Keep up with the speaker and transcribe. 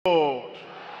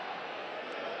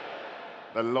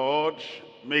The Lord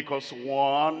make us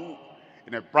one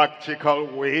in a practical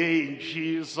way in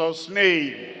Jesus'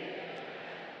 name.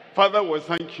 Father, we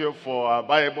thank you for our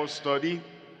Bible study.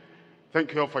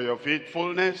 Thank you for your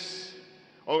faithfulness,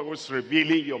 always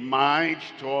revealing your mind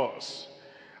to us.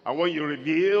 And when you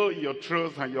reveal your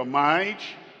truth and your mind,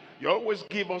 you always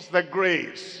give us the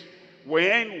grace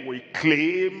when we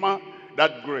claim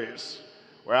that grace.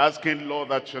 We're asking, Lord,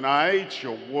 that tonight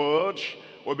your word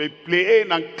will be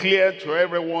plain and clear to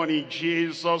everyone in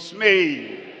Jesus'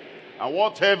 name. And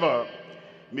whatever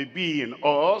may be in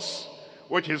us,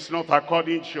 which is not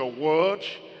according to your word,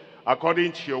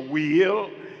 according to your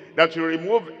will, that you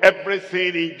remove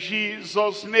everything in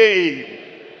Jesus' name.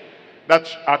 That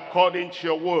according to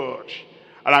your word,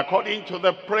 and according to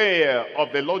the prayer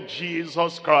of the Lord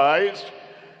Jesus Christ,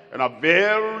 in a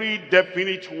very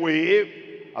definite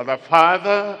way, the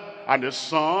Father and the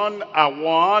Son are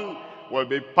one, will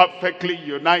be perfectly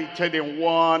united in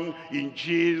one in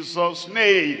Jesus'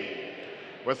 name.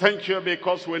 We thank you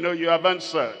because we know you have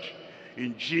answered.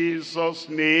 In Jesus'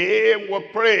 name we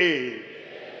pray.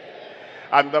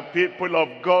 And the people of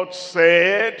God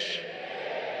said,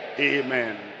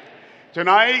 Amen.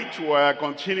 Tonight we are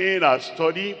continuing our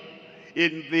study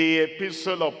in the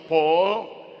epistle of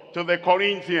Paul to the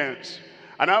Corinthians.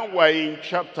 And now we're in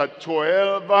chapter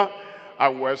 12,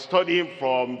 and we're studying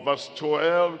from verse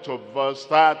 12 to verse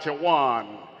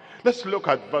 31. Let's look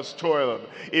at verse 12.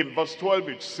 In verse 12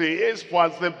 it says, for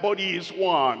as the body is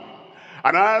one,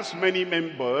 and has many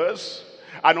members,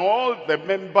 and all the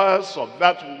members of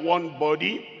that one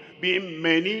body, being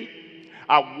many,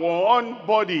 are one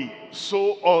body,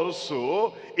 so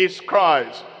also is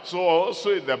Christ. So also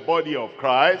is the body of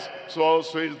Christ, so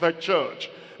also is the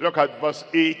church. Look at verse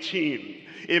 18.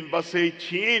 In verse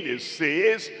 18 it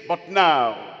says, but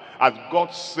now, as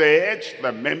God set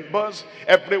the members,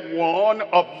 every one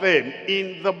of them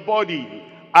in the body,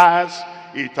 as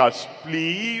it has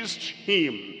pleased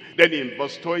him. Then in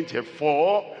verse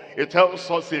 24, it tells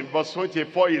us in verse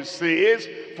 24, it says,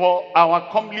 for our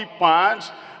comely parts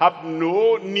have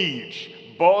no need,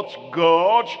 but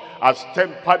God has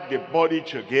tempered the body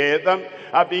together,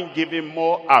 having given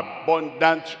more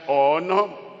abundant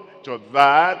honor to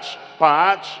that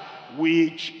part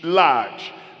which lacked.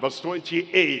 Verse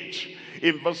 28.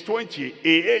 In verse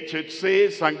 28 it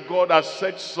says, and God has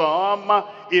set some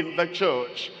in the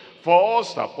church,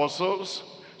 first apostles,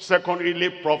 secondly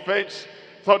prophets,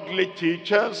 thirdly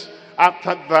teachers,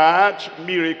 after that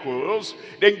miracles,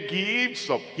 then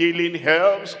gifts of healing,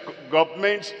 helps,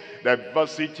 governments,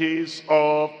 diversities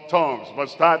of tongues.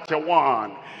 Verse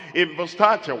 31. In verse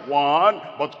 31,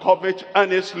 but covet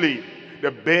earnestly the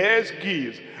best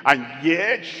gifts, and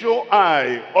yet show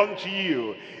I unto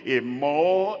you a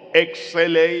more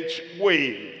excellent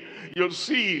way. You'll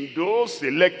see in those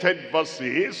selected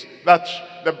verses that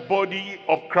the body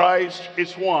of Christ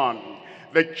is one.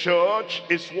 The church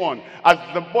is one. As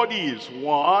the body is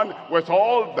one, with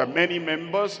all the many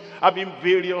members having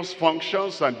various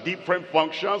functions and different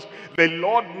functions, the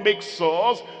Lord makes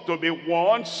us to be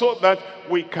one so that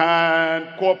we can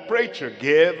cooperate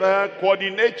together,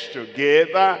 coordinate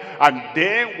together, and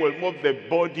then we'll move the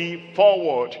body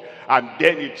forward. And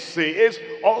then it says,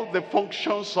 all the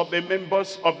functions of the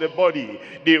members of the body,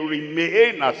 they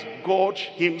remain as God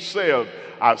himself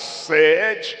has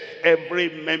set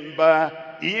every member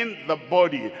in the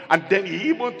body. And then he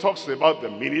even talks about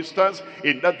the ministers.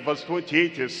 In that verse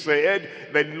 28 he said,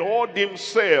 the Lord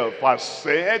himself has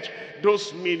set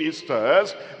those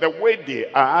ministers the way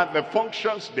they are, the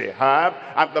functions they have,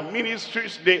 and the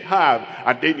ministries they have.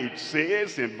 And then it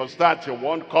says in verse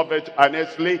 31, covet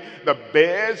earnestly the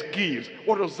best gifts.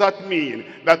 What does that mean?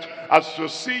 That as you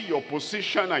see your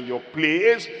position and your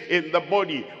place in the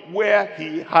body where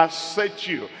he has set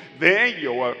you, then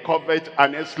you will covet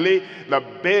earnestly the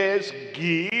best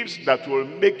gifts that will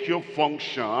make you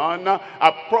function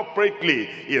appropriately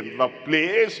in the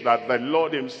place that the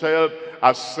Lord himself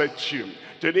has set you.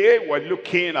 Today we're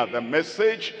looking at the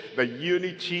message, the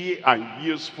unity and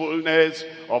usefulness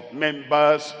of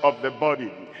members of the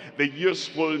body. The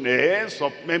usefulness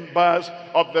of members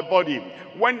of the body.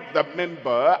 When the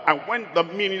member and when the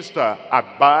minister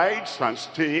abides and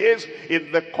stays in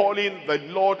the calling the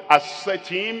Lord has set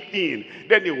him in,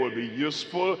 then he will be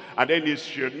useful, and then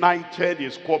he's united,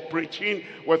 he's cooperating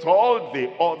with all the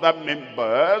other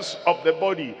members of the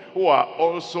body who are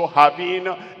also having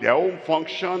their own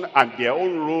function and their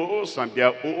own roles and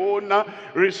their own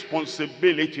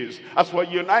responsibilities. As we're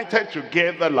united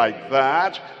together like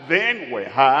that, then we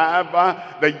have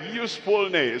have the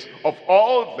usefulness of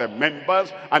all the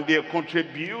members, and they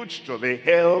contribute to the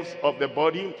health of the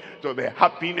body, to the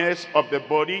happiness of the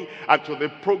body, and to the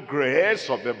progress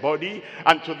of the body,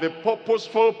 and to the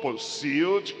purposeful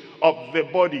pursuit of the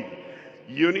body.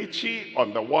 Unity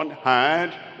on the one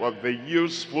hand, with the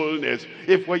usefulness.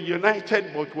 If we're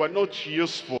united but we're not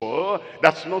useful,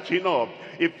 that's not enough.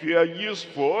 If we are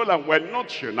useful and we're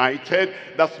not united,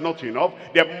 that's not enough.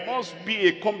 There must be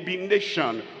a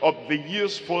combination of the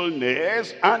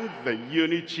usefulness and the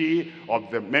unity of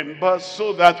the members,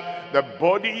 so that the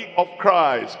body of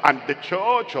Christ and the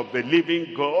church of the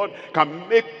living God can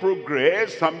make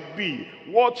progress and be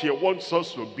what he wants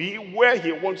us to be, where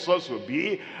he wants us to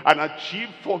be, and achieve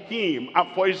for him and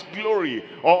for his glory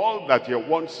all that he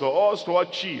wants us to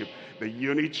achieve. The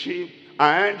unity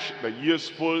and the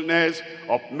usefulness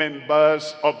of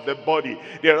members of the body.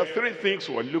 There are three things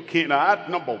we're looking at.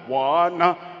 Number one,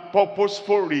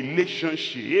 purposeful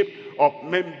relationship of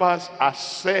members as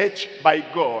set by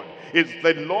God. It's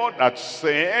the Lord that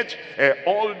set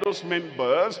all those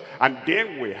members, and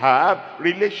then we have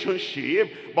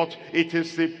relationship, but it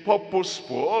is a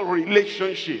purposeful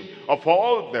relationship of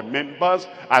all the members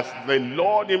as the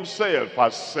Lord himself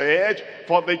has said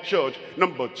for the church.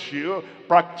 Number two,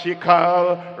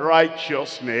 practical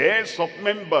righteousness of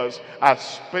members as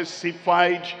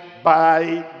specified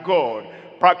by God.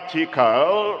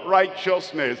 Practical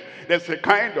righteousness. There's a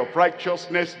kind of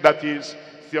righteousness that is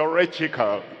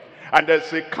theoretical, and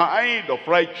there's a kind of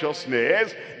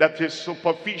righteousness that is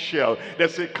superficial.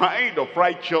 There's a kind of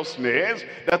righteousness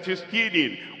that is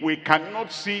hidden. We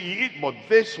cannot see it, but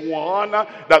this one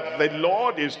that the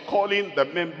Lord is calling the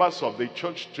members of the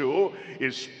church to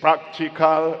is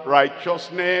practical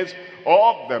righteousness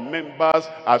of the members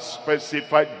as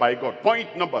specified by God.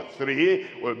 Point number three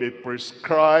will be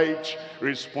prescribed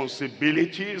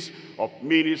responsibilities of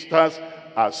ministers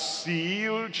as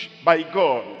sealed by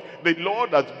God. The Lord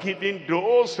has given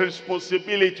those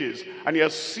responsibilities, and he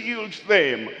has sealed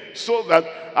them so that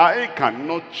I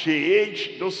cannot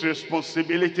change those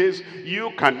responsibilities.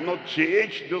 You cannot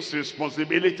change those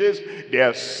responsibilities. They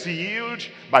are sealed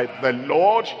by the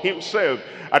Lord himself,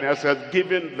 and he has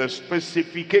given the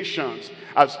specifications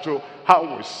as to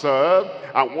how we serve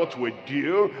and what we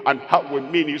do and how we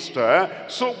minister,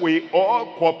 so we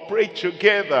all cooperate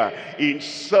together in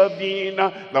serving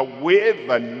the way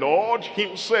the Lord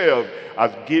himself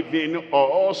has given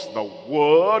us the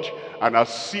word and has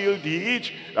sealed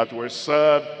it, that we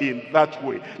serve in that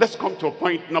way. Let's come to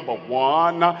point number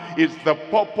one, is the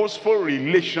purposeful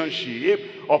relationship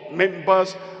of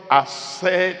members as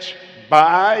set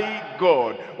by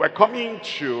God. We're coming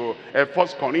to 1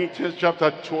 Corinthians chapter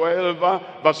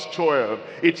 12, verse 12.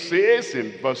 It says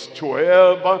in verse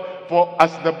 12, for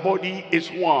as the body is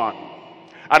one,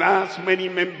 and has many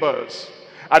members,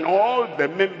 and all the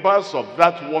members of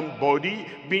that one body,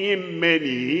 being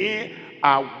many,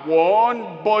 are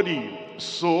one body,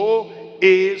 so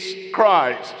is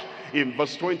Christ. In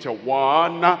verse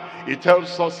 21, it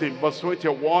tells us in verse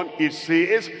 21, it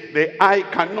says, the eye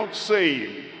cannot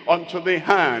say unto the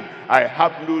hand, I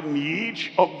have no need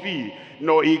of thee,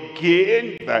 nor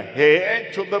again the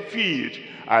head to the feet,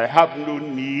 I have no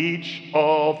need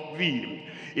of thee.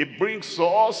 It brings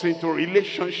us into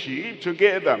relationship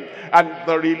together, and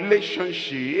the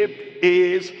relationship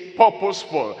is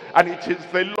purposeful, and it is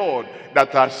the Lord that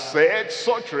has set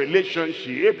such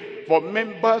relationship for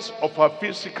members of our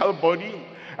physical body,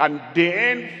 and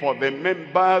then for the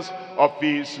members of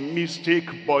his mystic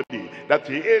body, that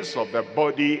he is of the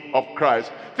body of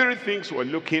Christ. Three things we're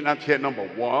looking at here. Number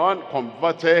one,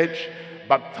 converted,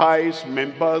 baptized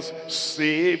members,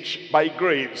 saved by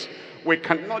grace. We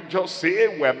cannot just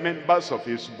say we're members of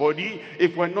his body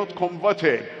if we're not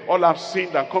converted. All have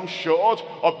sinned and come short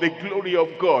of the glory of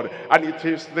God. And it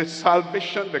is the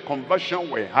salvation, the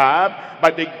conversion we have by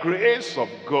the grace of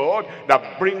God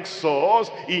that brings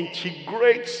us,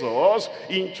 integrates us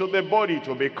into the body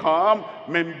to become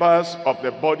members of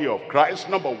the body of Christ.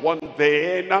 Number one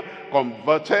then,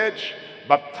 converted,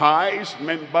 baptized,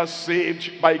 members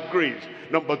saved by grace.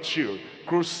 Number two,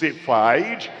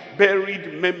 crucified,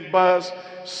 buried members,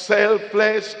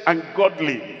 selfless and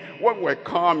godly. When we're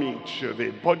coming to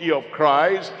the body of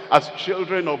Christ as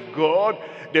children of God,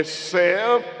 the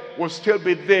self will still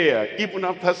be there even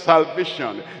after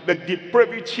salvation. The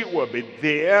depravity will be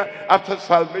there after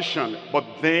salvation. But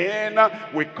then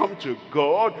we come to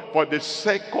God for the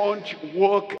second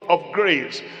work of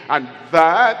grace. And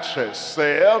that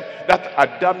self, that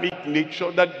Adamic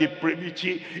nature, that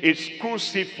depravity is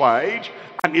crucified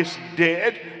and is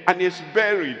dead and is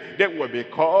buried. Then we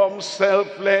become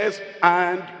selfless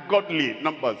and godly.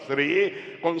 Number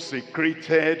 3,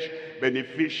 consecrated,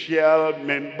 beneficial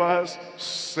members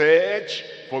search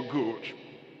for good.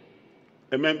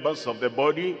 The members of the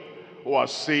body who are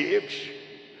saved,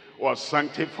 who are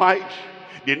sanctified,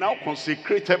 they now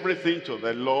consecrate everything to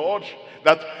the Lord,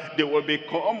 that they will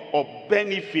become of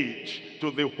benefit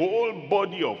to the whole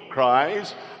body of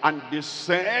Christ, and they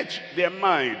search their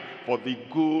mind for the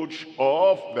good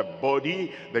of the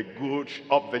body, the good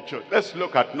of the church. Let's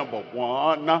look at number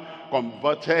 1,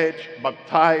 converted,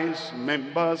 baptized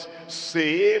members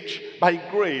saved by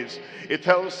grace. It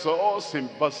tells us in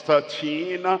verse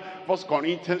 13, 1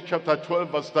 Corinthians chapter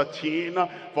 12 verse 13,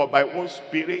 for by one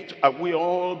Spirit are we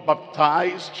all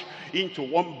baptized into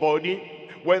one body,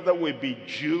 whether we be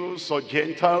Jews or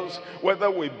Gentiles, whether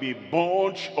we be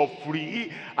bond or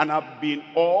free, and have been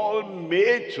all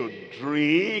made to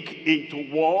drink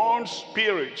into one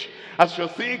Spirit. As you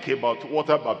think about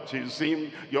water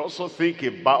baptism, you also think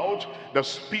about the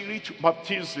Spirit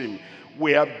baptism.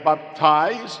 We are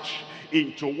baptized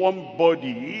into one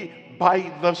body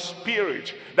by the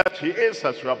Spirit. That is,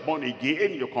 as you are born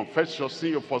again, you confess your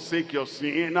sin, you forsake your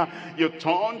sin, you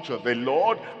turn to the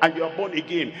Lord, and you are born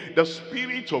again. The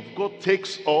Spirit of God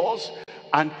takes us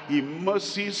and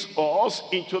immerses us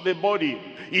into the body,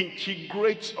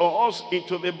 integrates us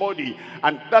into the body,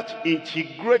 and that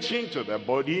integration to the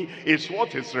body is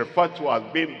what is referred to as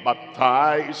being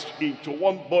baptized into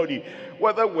one body.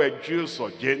 Whether we're Jews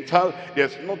or Gentile,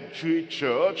 there's no Jewish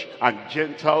church and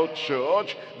Gentile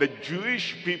church. The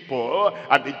Jewish people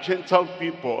and the Gentile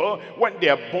people, when they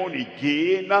are born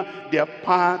again, they are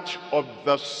part of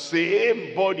the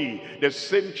same body, the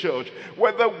same church.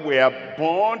 Whether we are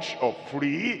bond or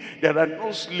free, there are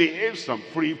no slaves and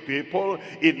free people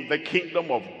in the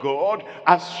kingdom of God.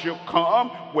 As you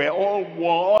come, we're all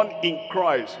one in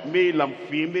Christ, male and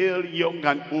female, young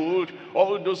and old.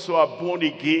 All those who are born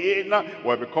again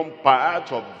will become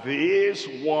part of this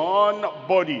one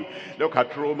body. Look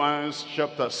at Romans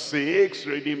chapter 6,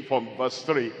 reading from verse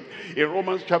 3. In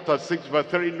Romans chapter 6 verse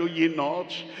 3, know ye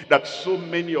not that so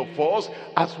many of us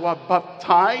as were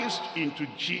baptized into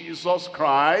Jesus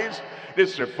Christ?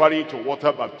 This is referring to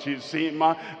water baptism.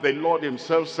 The Lord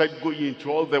himself said, go ye into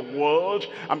all the world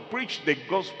and preach the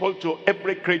gospel to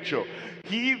every creature.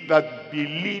 He that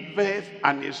believeth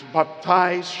and is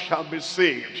baptized shall be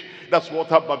saved. That's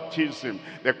water baptism.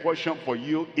 The question for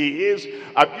you is,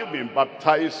 have you been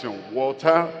baptized in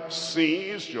water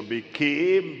since you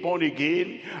became born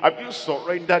again? Have you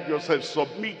surrendered yourself,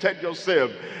 submitted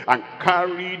yourself, and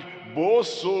carried both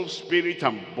soul, spirit,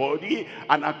 and body,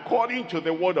 and according to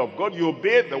the word of God, you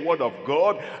obey the word of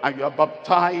God, and you are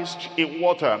baptized in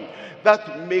water?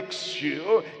 That makes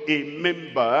you a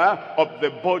member of the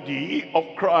body of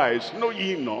Christ. Know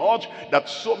ye not that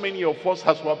so many of us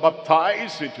as were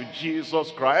baptized into Jesus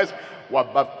Christ were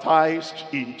baptized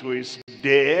into his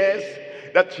death?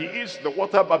 That is, the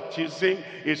water baptism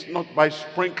is not by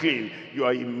sprinkling. You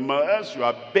are immersed, you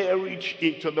are buried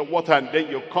into the water, and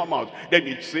then you come out. Then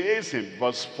it says in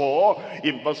verse 4,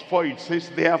 it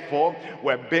says, therefore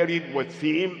we're buried with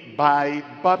him by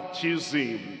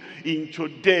baptism into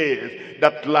death,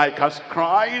 that like as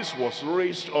Christ was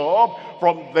raised up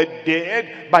from the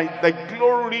dead by the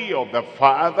glory of the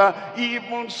Father,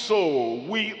 even so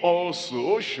we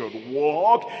also should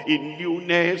walk in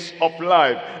newness of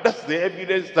life. That's the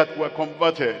evidence that we're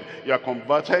converted. You are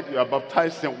converted, you are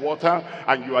baptized in water,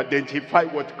 and you identify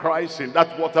with Christ in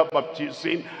that water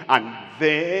baptism, and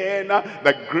then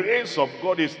the grace of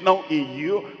God is now in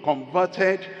you,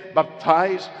 converted,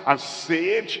 baptized, and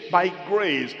saved by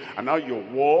grace, and now you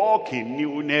walk in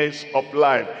newness of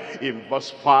life. In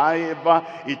verse 5,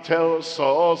 it tells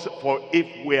us, for if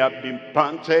we have been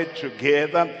planted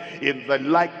together in the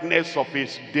likeness of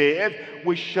his death,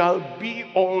 we shall be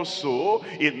also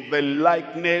in the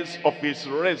likeness of his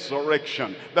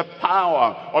resurrection. The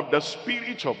power of the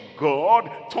Spirit of God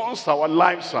turns our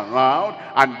lives around,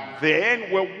 and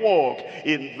then we walk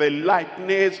in the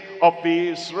likeness of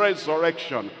his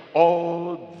resurrection.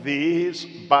 All this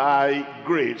by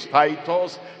grace.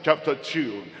 Titus chapter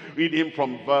 2, reading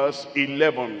from verse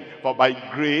 11. For by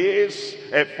grace,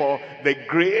 for the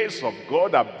grace of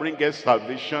God that bringeth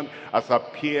salvation has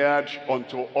appeared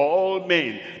unto all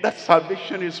men. That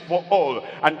salvation is for all.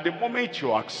 And the moment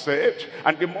you accept,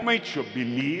 and the moment you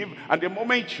believe, and the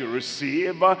moment you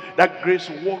receive, that grace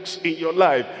works in your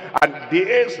life. And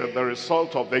this is the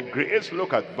result of the grace.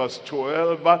 Look at verse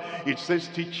 12. It says,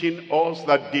 teaching us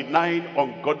that denying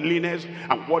ungodliness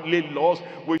and worldly lusts,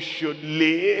 we should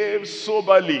live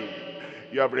soberly,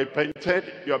 you have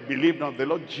repented, you have believed on the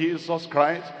Lord Jesus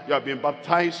Christ, you have been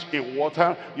baptized in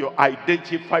water, you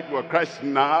identified with Christ.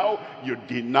 Now you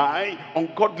deny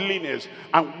ungodliness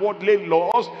and worldly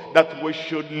laws, that we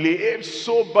should live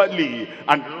soberly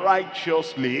and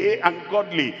righteously and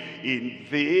godly in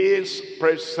this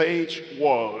present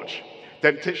world.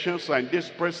 Temptations are in this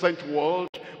present world,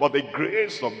 but the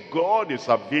grace of God is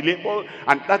available,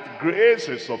 and that grace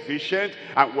is sufficient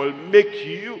and will make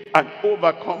you an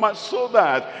overcomer, so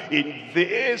that in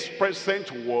this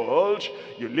present world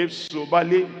you live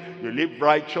soberly, you live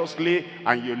righteously,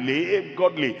 and you live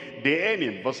godly. Then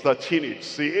in verse 13 it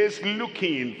says,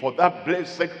 looking for that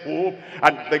blessed hope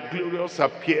and the glorious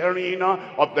appearing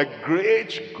of the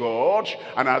great God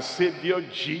and our Savior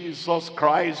Jesus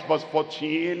Christ, verse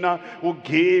 14, who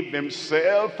gave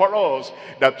himself for us,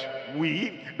 that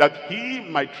he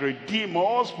might redeem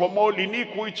us from all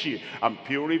iniquity and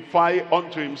purify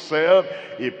unto himself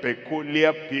a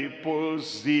peculiar people,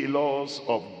 zealous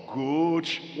of good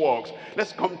works.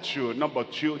 Let's come to number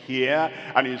 2 here,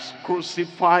 and it's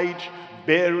crucified,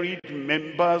 buried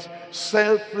members,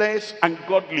 selfless and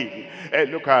godly.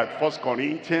 Look at 1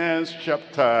 Corinthians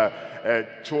chapter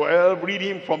 12,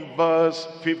 reading from verse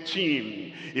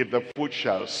 15. If the foot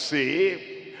shall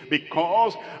say,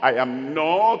 because I am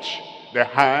not the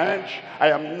hand, I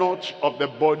am not of the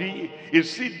body,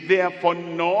 is it therefore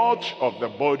not of the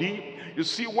body? You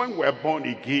see, when we're born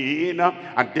again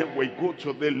and then we go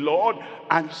to the Lord,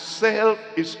 and self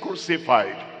is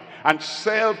crucified, and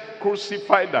self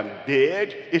crucified and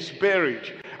dead is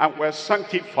buried, and we're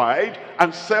sanctified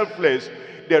and selfless.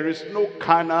 There is no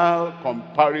carnal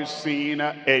comparison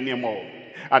anymore.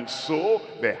 And so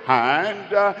the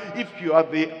hand, if you are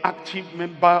the active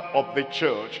member of the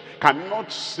church, cannot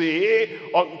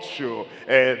say unto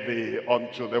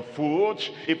the foot,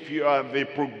 if you are the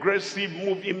progressive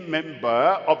moving member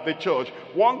of the church,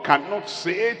 one cannot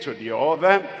say to the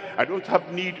other, I don't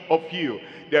have need of you.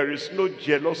 There is no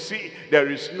jealousy, there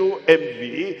is no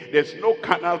envy, there's no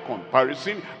carnal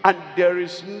comparison, and there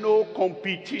is no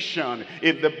competition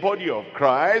in the body of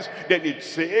Christ. Then it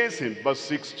says in verse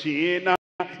 16,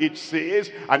 it says,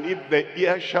 and if the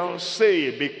ear shall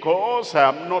say, because I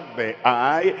am not the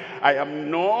eye, I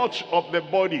am not of the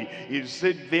body, is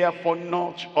it therefore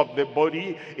not of the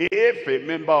body? If a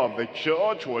member of the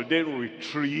church will then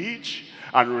retreat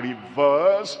and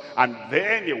reverse, and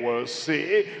then he will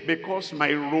say, because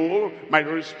my role, my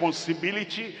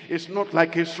responsibility is not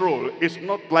like his role, it's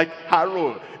not like her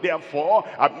role, therefore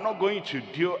I'm not going to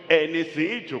do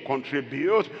anything to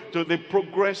contribute to the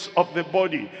progress of the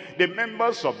body. The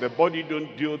members of the body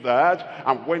don't do that,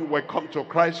 and when we come to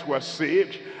Christ, we're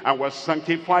saved and we're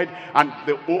sanctified, and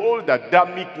the old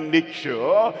Adamic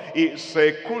nature is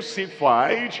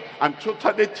crucified and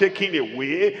totally taken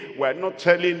away. We're not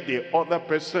telling the other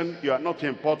person, you are not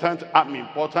important, I'm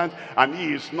important, and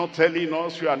he is not telling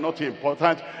us, you are not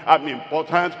important, I'm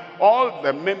important. All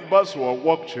the members will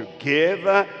work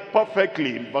together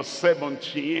perfectly. In verse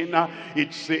 17,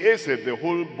 it says, if the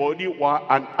whole body were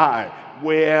an eye,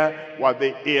 where were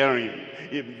the hearing?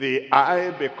 If the eye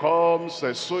becomes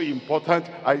so important,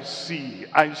 I can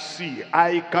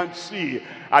see.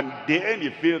 And then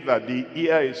you feel that the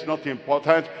ear is not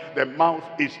important, the mouth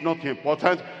is not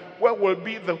important. Where will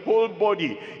be the whole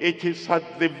body? It is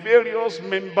that the various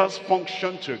members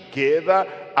function together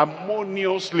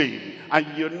harmoniously and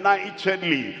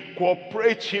unitedly,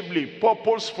 cooperatively,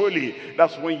 purposefully.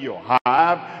 That's when you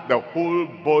have the whole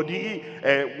body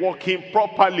working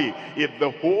properly. If the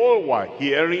whole were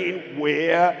hearing,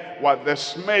 where were the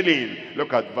smelling?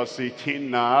 Look at verse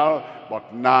 18 now.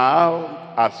 But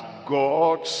now, as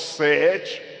God said,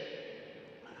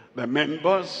 the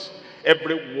members,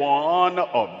 every one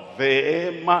of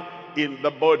them in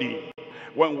the body,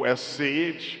 when we're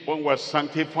saved, when we're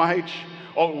sanctified,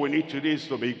 all we need to do is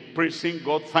to be praising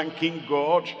God, thanking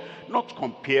God, not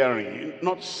comparing,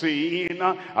 not saying,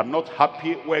 I'm not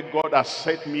happy where God has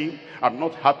set me, I'm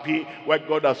not happy where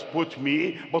God has put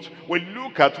me. But we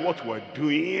look at what we're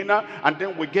doing, and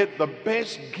then we get the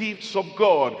best gifts of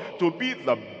God to be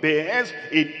the best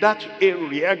in that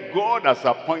area God has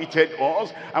appointed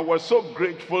us. And we're so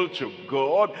grateful to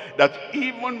God that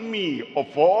even me,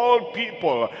 of all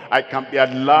people, I can be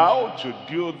allowed to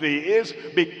do this.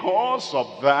 Because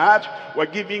of that, we're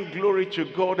giving glory to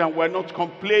God and we're not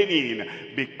complaining,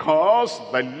 because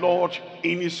the Lord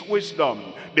in his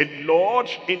wisdom, the Lord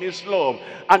in his love,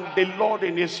 and the Lord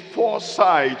in his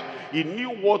foresight, he knew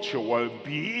what you will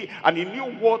be, and he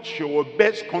knew what you will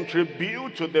best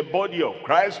contribute to the body of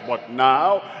Christ. But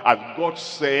now, as God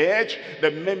said,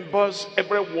 the members,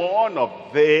 every one of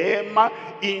them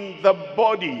in the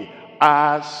body,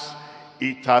 as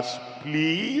it has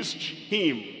pleased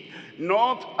him.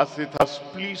 Not as it has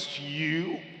pleased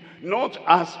you, not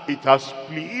as it has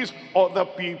pleased other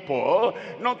people,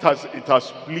 not as it has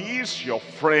pleased your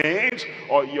friends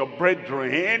or your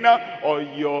brethren or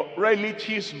your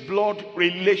relatives, blood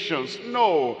relations.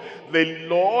 No, the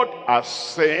Lord has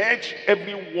set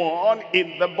everyone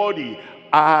in the body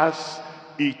as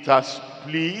it has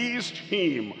pleased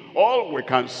him. All we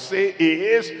can say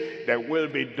is, there will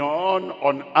be done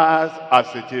on earth as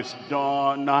it is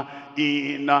done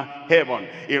in heaven.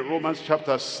 In Romans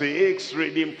chapter 6,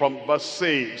 reading from verse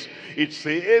 6, it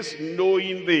says,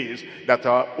 knowing this, that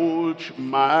our old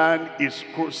man is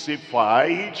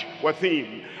crucified with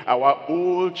him. Our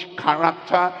old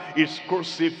character is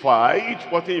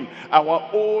crucified with him. Our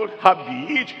old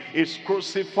habit is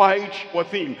crucified with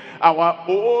him. Our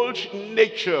old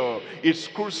nature is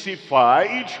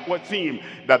crucified with him,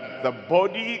 that the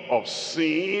body of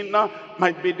sin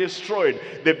might be destroyed.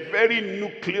 The very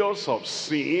nucleus of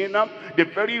sin, the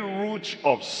very root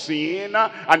of sin,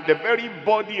 and the very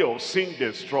body of sin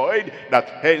destroyed, that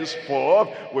henceforth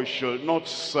we should not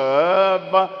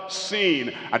serve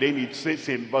sin. And then it says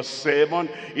in verse 7,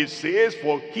 it says,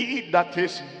 for he that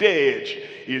is dead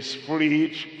is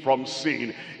freed from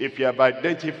sin. If you have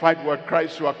identified with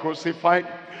Christ, you are crucified.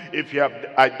 If you have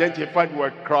identified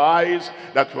with Christ,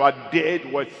 that you are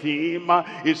dead with him,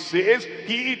 it says,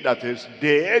 he that is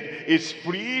dead is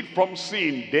freed from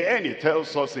sin. Then it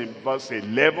tells us in verse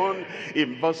 11,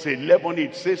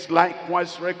 it says,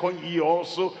 likewise reckon ye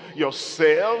also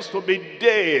yourselves to be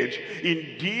dead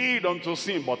indeed unto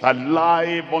sin, but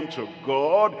alive unto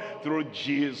God through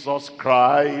Jesus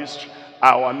Christ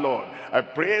our Lord. I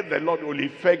pray the Lord will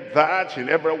effect that in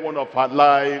every one of our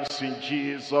lives in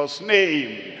Jesus'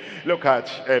 name. Look at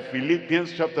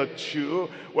Philippians chapter 2.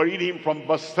 We're reading from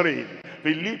verse 3.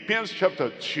 Philippians chapter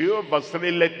 2, verse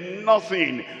 3. Let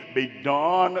nothing be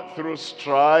done through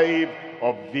strife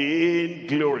or vain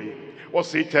glory.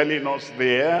 What's he telling us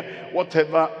there?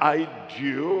 Whatever I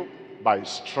do by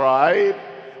strife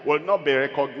will not be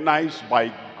recognized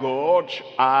by God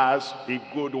as a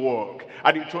good work,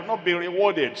 and it will not be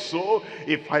rewarded. So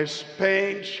if I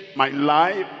spend my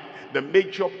life, the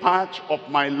major part of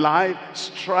my life,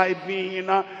 striving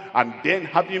and then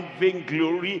having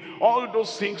vainglory, all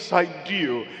those things I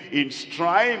do in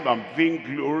strife and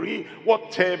vainglory,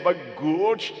 whatever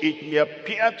good it may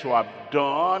appear to have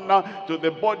done to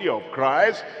the body of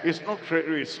Christ, it's not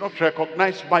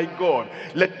recognized by God.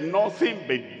 Let nothing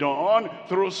be done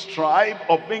through strife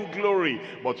or vainglory,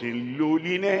 but in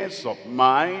lowliness of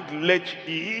mind let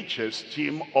each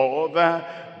esteem other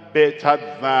better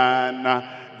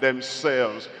than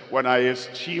themselves. When I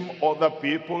esteem other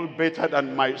people better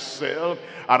than myself,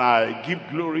 and I give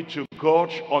glory to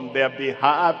God on their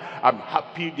behalf, I'm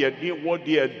happy they're doing what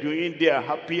they are doing, they are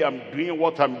happy I'm doing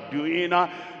what I'm doing.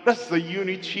 That's the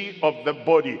unity of the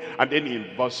body. And then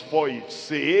in verse 4 it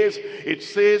says,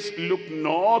 look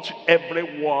not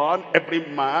every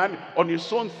man on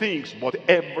his own things, but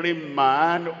every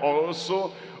man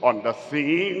also on the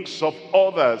things of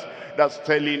others. That's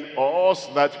telling us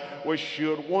that we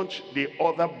should want the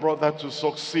other brother to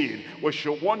succeed. We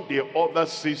should want the other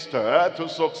sister to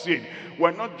succeed.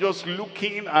 We're not just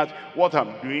looking at what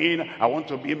I'm doing. I want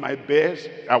to be my best.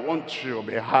 I want to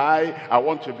be high. I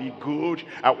want to be good.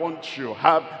 I want to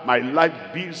have my life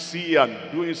busy and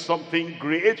doing something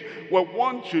great. We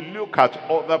want to look at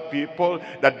other people,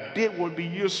 that they will be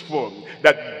useful,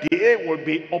 that they will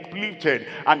be uplifted,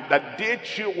 and that they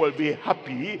too will be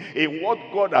happy in what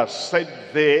God has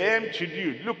set them to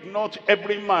do. Look not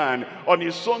every man on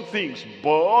his own things,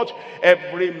 but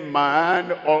every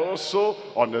man also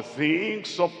on the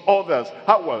things of others.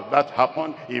 How will that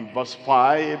happen? In verse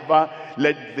 5,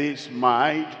 let this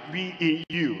mind be in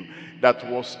you that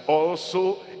was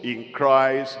also in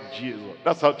Christ Jesus.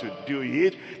 That's how to do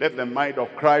it. Let the mind of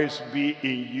Christ be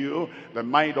in you, the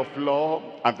mind of love,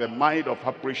 and the mind of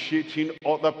appreciating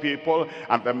other people,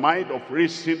 and the mind of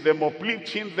raising them up,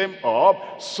 lifting them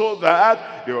up, so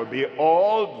that they will be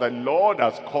all the Lord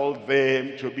has called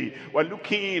them to be. We're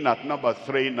looking at number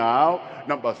 3 now.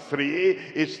 Number 3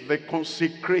 is the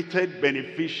consecrated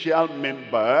beneficial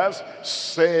members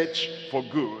set for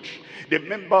good. The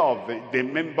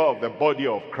member of the body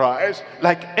of Christ,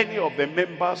 like any of the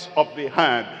members of the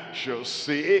hand, shall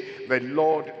say, the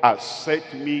Lord has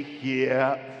set me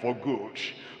here for good.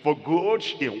 For good,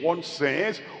 in one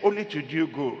sense, only to do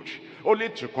good, only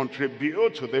to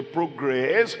contribute to the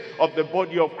progress of the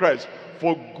body of Christ.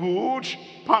 for good,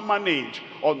 permanent,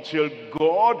 until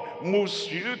God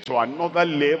moves you to another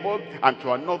level and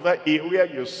to another area.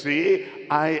 You say,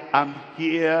 I am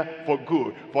here for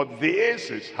good, for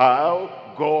this is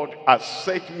how God has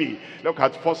set me. Look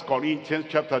at 1 Corinthians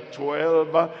chapter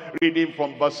 12, reading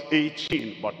from verse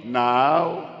 18. But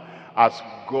now, as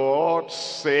God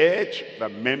set the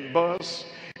members,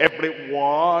 every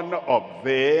one of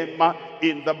them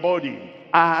in the body,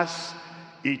 as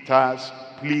it has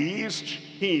pleased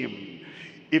him.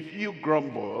 If you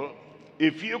grumble,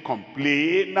 if you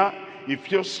complain,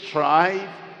 if you strive,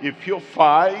 if you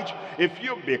fight, if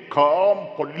you become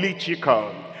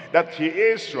political, that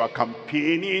is, you are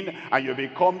campaigning and you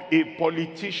become a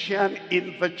politician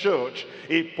in the church,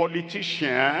 a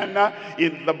politician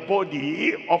in the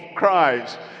body of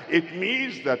Christ, it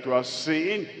means that you are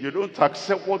saying you don't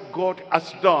accept what God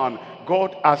has done.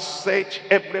 God has set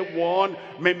everyone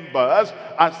members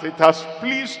as it has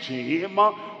pleased him.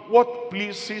 What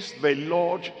pleases the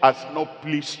Lord has not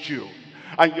pleased you.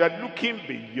 And you are looking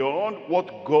beyond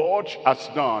what God has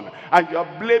done. And you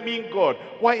are blaming God.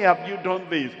 Why have you done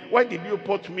this? Why did you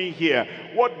put me here?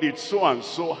 What did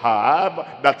so-and-so have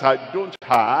that I don't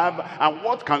have? And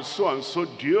what can so-and-so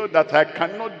do that I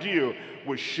cannot do?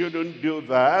 We shouldn't do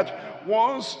that.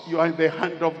 Once you are in the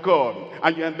hand of God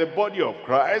and you're in the body of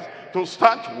Christ, to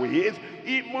start with,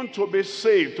 even to be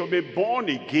saved, to be born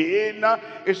again,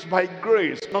 is by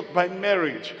grace, not by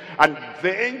merit. And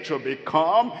then to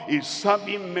become a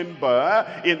serving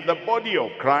member in the body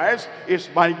of Christ is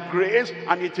by grace,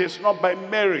 and it is not by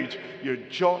merit. You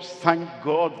just thank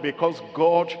God because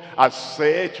God has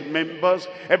set members,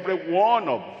 every one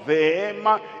of them,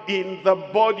 in the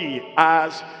body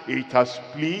as it has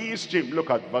pleased him. Look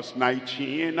at verse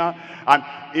 19. And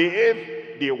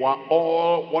if they were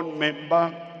all one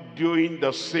member, doing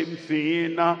the same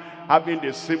thing, having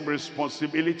the same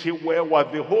responsibility, where was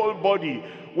the whole body?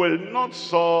 Will not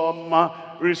some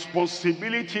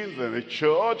responsibilities in the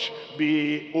church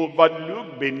be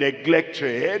overlooked, be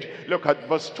neglected? Look at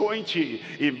verse 20.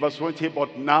 In verse 20,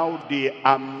 but now there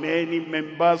are many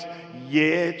members,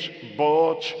 yet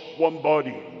but one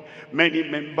body. Many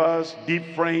members,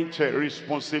 different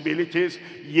responsibilities,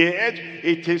 yet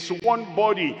it is one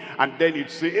body. And then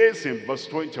it says in verse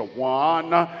 21,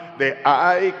 the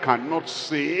eye cannot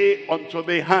say unto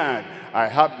the hand, I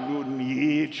have no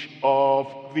need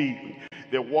of thee.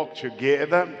 They work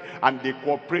together and they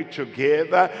cooperate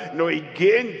together. No,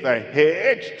 again, the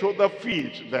head to the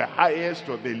feet, the highest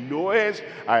to the lowest,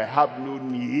 I have no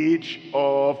need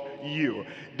of you.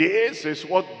 This is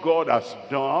what God has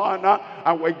done,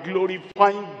 and we're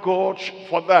glorifying God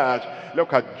for that.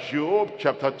 Look at Job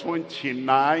chapter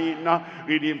 29,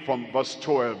 reading from verse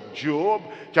 12. Job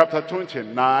chapter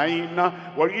 29,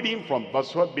 we're reading from verse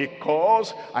 12.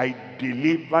 Because I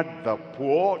delivered the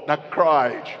poor that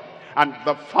cried, and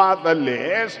the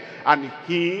fatherless, and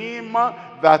him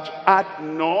that had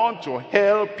none to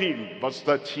help him. Verse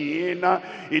 13,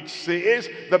 it says,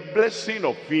 the blessing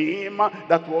of him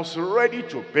that was ready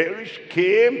to perish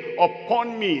came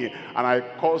upon me, and I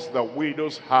caused the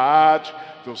widow's heart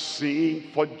to sing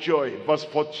for joy. Verse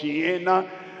 14,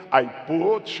 I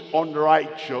put on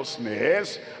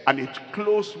righteousness, and it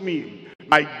clothed me.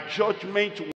 My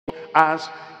judgment as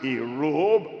a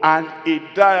robe and a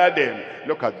diadem.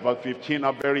 Look at verse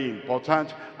 15, very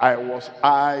important. I was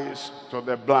eyes to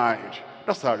the blind.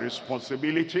 That's our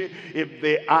responsibility. If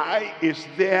the eye is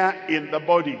there in the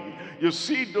body, you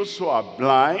see those who are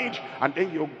blind, and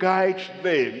then you guide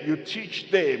them, you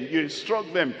teach them, you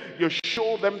instruct them, you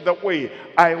show them the way.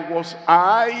 I was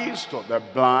eyes to the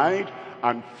blind,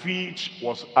 and feet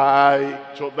was I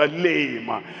to the lame.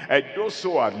 And those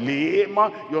who are lame,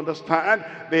 you understand,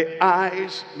 the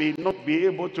eyes may not be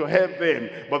able to help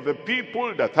them, but the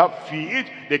people that have feet,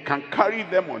 they can carry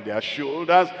them on their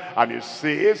shoulders. And it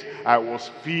says, I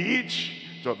was feet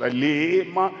to the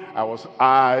lame, I was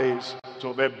eyes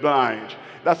to the blind.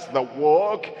 That's the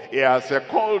work he has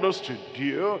called us to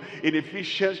do in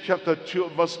Ephesians chapter 2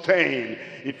 verse 10.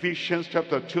 Ephesians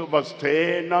chapter 2 verse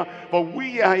 10. For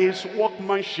we are his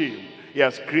workmanship. He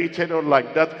has created us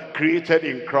like that, created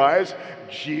in Christ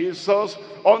Jesus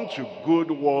unto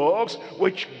good works,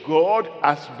 which God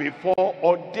has before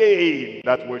ordained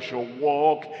that we should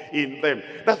walk in them.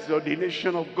 That's the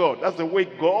ordination of God. That's the way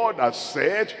God has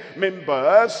set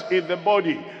members in the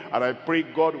body. And I pray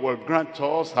God will grant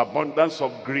us abundance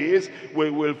of grace. We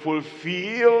will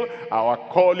fulfill our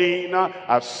calling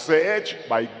as set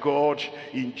by God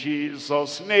in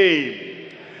Jesus' name.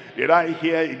 Did I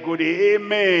hear a good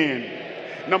amen?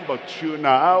 Number two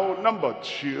now, number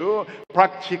two,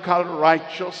 practical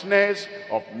righteousness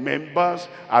of members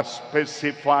as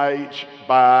specified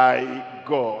by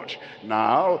God.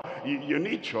 Now, you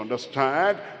need to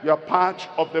understand you are part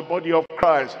of the body of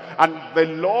Christ, and the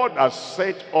Lord has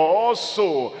said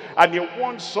also, and he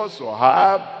wants us to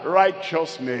have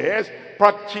righteousness,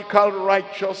 practical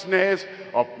righteousness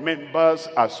of members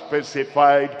as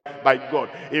specified by God.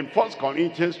 In 1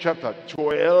 Corinthians chapter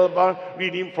 12,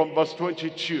 reading from verse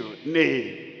 22,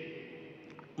 nay,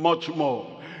 much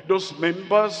more, those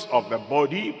members of the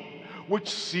body which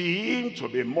seem to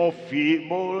be more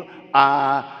feeble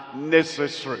are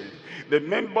necessary. The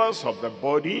members of the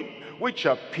body which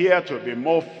appear to be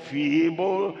more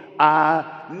feeble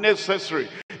are necessary.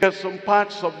 There's some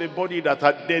parts of the body that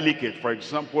are delicate. For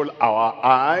example, our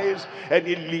eyes.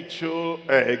 Any little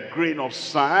grain of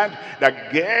sand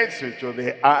that gets into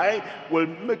the eye will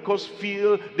make us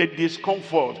feel the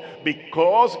discomfort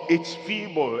because it's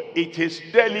feeble, it is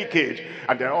delicate.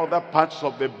 And there are other parts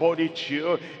of the body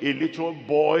too. A little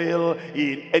boil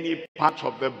in any part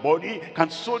of the body can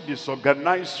so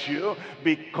disorganize you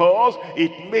because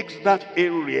it makes that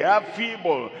area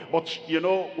feeble. But you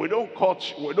know, we don't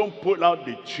pull out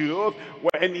the tooth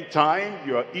where anytime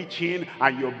you're eating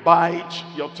and you bite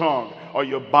your tongue or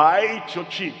you bite your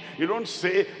cheek. You don't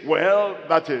say, well,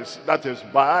 that is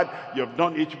bad, you've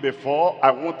done it before,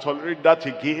 I won't tolerate that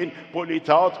again. Pull it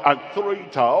out and throw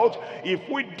it out. If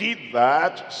we did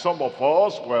that, some of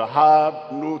us will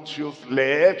have no tooth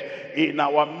left in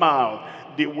our mouth.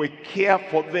 They will care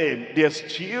for them. They're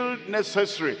still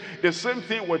necessary. The same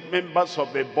thing with members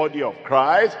of the body of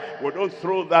Christ. We don't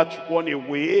throw that one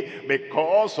away.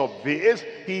 Because of this,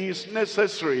 he is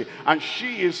necessary and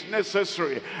she is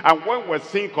necessary. And when we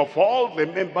think of all the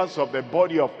members of the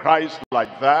body of Christ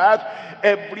like that,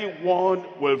 everyone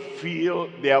will feel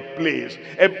their place.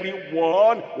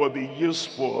 Everyone will be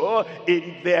useful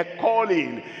in their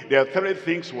calling. There are three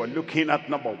things we're looking at.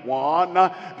 Number one,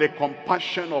 the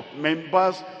compassion of members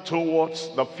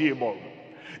towards the feeble.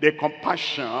 The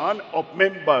compassion of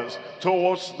members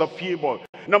towards the feeble.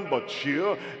 Number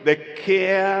two, the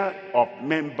care of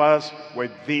members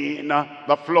within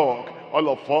the flock. All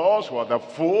of us were the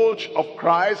fold of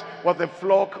Christ, were the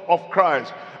flock of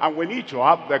Christ. And we need to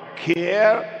have the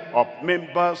care of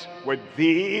members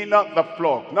within the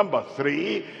flock. Number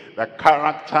three, the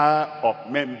character of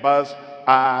members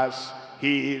as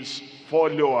his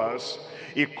followers.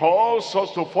 He calls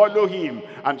us to follow him.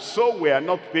 And so we are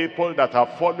not people that are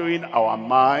following our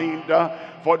mind,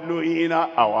 following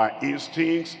our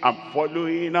instincts, and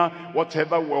following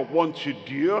whatever we want to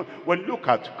do. We look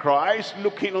at Christ,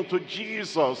 looking unto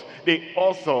Jesus, the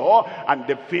author and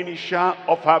the finisher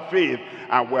of our faith.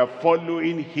 And we're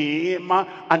following him,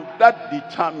 and that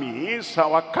determines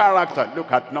our character.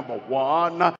 Look at number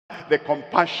one, the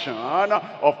compassion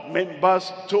of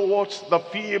members towards the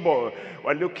feeble.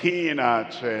 We're looking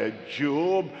at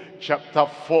Job chapter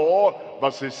 4,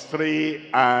 verses 3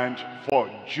 and 4.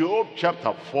 Job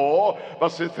chapter 4,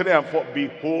 verses 3 and 4.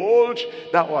 Behold,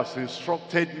 thou hast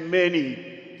instructed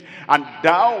many, and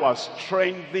thou hast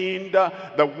strengthened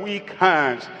the weak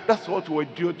hands. That's what we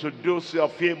do to those who are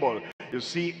feeble. You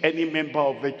see, any member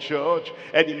of the church,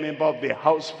 any member of the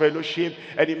house fellowship,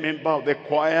 any member of the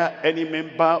choir, any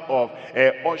member of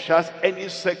ushers, any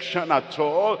section at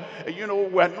all, you know,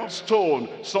 we're not stone.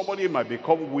 Somebody might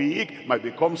become weak, might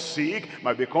become sick,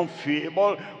 might become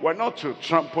feeble. We're not to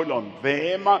trample on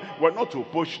them. We're not to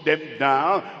push them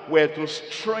down. We're to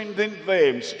strengthen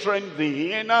them,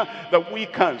 strengthen the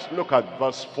weak hands. Look at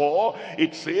verse 4.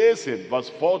 It says in verse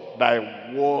 4,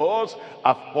 thy words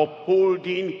of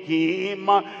upholding him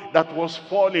that was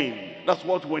falling. That's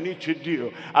what we need to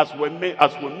do as we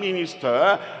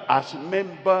minister as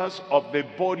members of the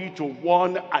body to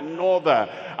one another.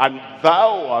 And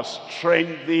thou hast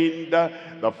strengthened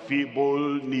the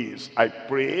feeble knees. I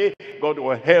pray God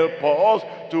will help us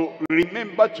to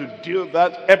remember to do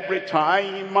that every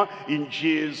time in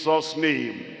Jesus'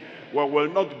 name. We will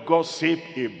not gossip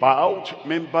about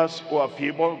members who are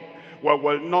feeble. We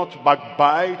will not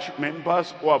backbite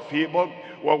members who are feeble.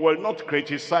 We will not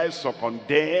criticize or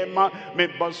condemn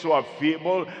members who are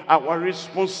feeble. Our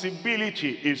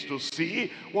responsibility is to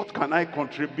see, what can I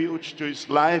contribute to his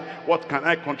life? What can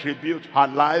I contribute to her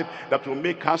life that will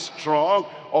make her strong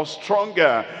or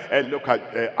stronger? And look at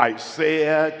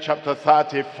Isaiah chapter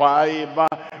 35,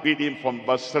 reading from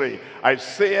verse 3.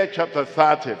 Isaiah chapter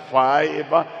 35,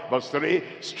 verse 3.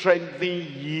 Strengthen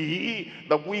ye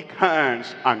the weak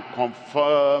hands and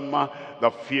confirm the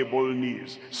feeble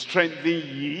knees. Strengthen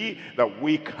ye the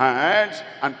weak hands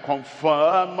and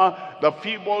confirm the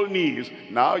feeble knees.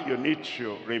 Now you need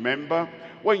to remember,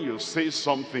 when you say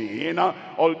something,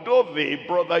 although the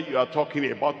brother you are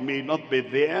talking about may not be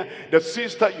there, the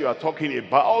sister you are talking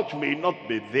about may not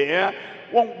be there,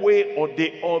 one way or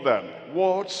the other,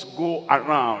 words go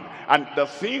around, and the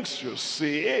things you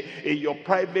say in your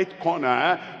private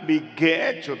corner may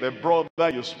get to the brother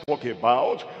you spoke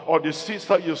about or the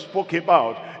sister you spoke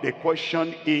about. The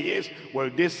question is, will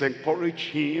this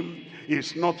encourage him?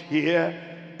 He's not here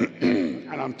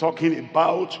and I'm talking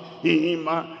about him.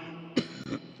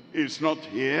 He's not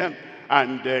here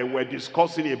and we're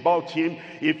discussing about him.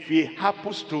 If he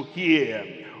happens to hear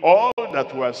all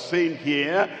that we're saying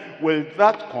here, will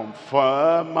that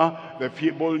confirm the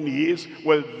feeble knees?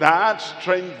 Will that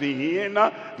strengthen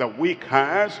the weak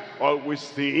hands? Always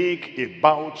think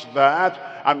about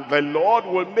that, and the Lord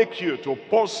will make you to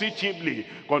positively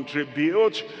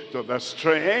contribute to the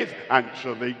strength and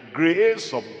to the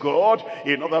grace of God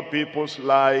in other people's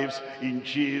lives, in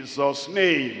Jesus'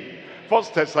 name. 1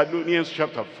 Thessalonians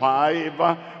chapter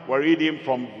 5, we're reading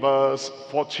from verse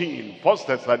 14. 1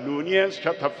 Thessalonians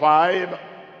chapter 5,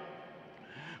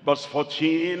 verse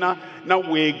 14. Now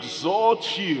we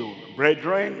exhort you,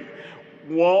 brethren,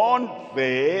 warn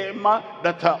them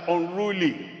that are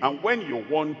unruly. And when you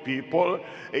warn people,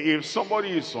 if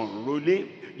somebody is unruly,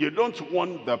 you don't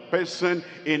warn the person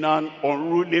in an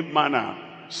unruly manner.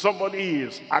 Somebody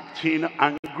is acting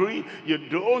angry, you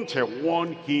don't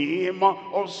warn him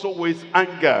also with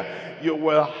anger. You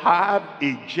will have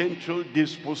a gentle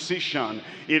disposition.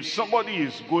 If somebody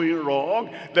is going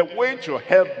wrong, the way to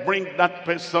help bring that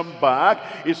person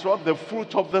back is what the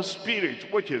fruit of the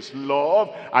Spirit, which is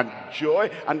love and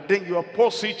joy, and then you are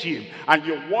positive and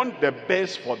you want the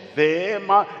best for them.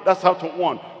 That's how to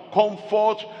warn.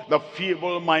 Comfort the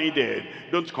feeble-minded.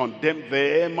 Don't condemn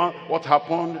them. What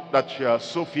happened that you are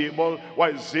so feeble?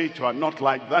 Why is it you are not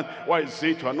like that? Why is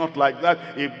it you are not like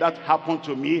that? If that happened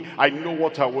to me, I know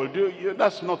what I will do.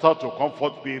 That's not how to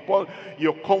comfort people.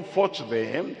 You comfort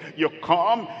them. You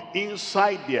come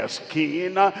inside their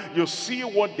skin. You see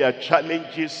what their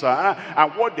challenges are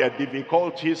and what their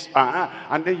difficulties are.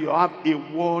 And then you have a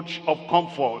word of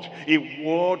comfort, a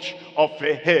word of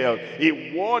help,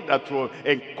 a word that will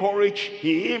encourage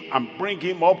him and bring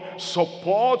him up.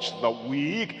 Support the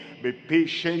weak. Be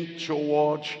patient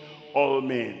towards all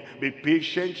men. Be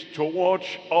patient towards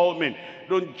all men.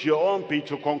 Don't jump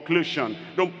into conclusion.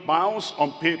 Don't bounce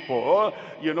on people.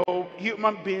 You know,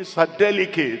 human beings are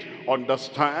delicate.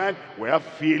 Understand, we have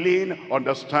feeling.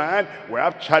 Understand, we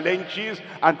have challenges.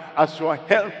 And as you are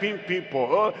helping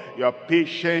people, you are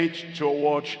patient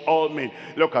towards all men.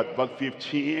 Look at verse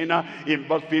 15. In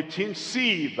verse 15,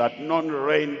 see that none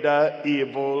render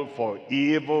evil for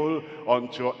evil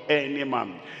unto any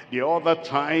man. The other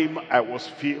time I was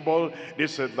feeble,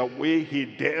 this is the way he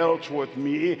dealt with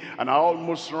me, and I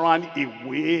almost ran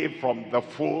away from the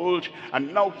fold.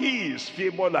 And now he is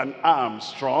feeble and I'm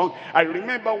strong. I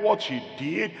remember what he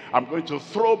did. I'm going to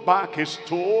throw back a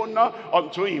stone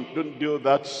unto him. Don't do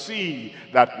that. See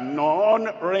that none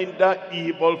render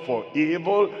evil for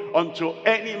evil unto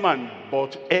any man,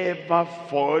 but ever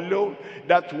follow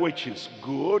that which is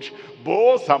good,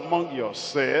 both among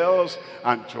yourselves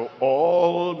and to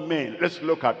all men. Let's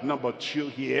look at number 2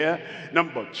 here.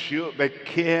 Number 2, the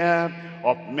care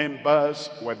of members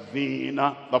within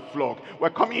the flock.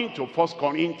 We're coming to 1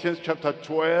 Corinthians chapter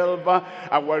 12,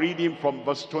 and we're reading from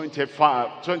verse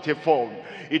 24.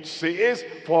 It says,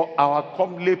 for our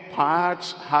comely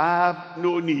parts have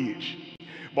no need,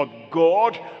 but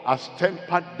God has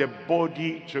tempered the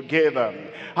body together,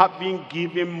 having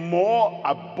given more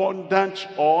abundant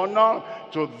honor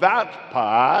to that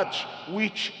part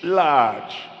which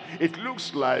lacked. It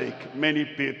looks like many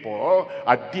people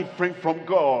are different from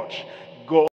God.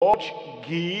 God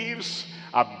gives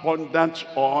abundant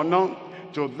honor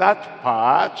to that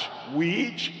part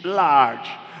which lacked.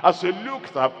 As we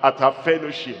look at our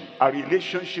fellowship, our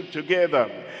relationship together,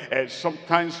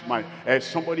 sometimes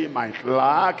somebody might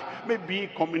lack maybe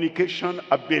communication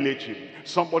ability.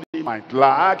 Somebody might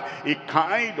lack a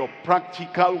kind of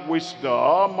practical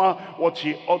wisdom, what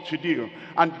he ought to do.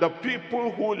 And the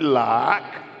people who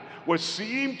lack will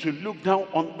seem to look down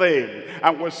on them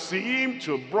and will seem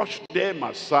to brush them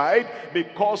aside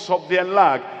because of their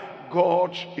lack.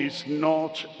 God is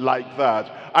not like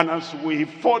that. And as we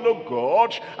follow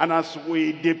God, and as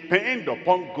we depend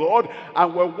upon God,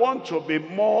 and we want to be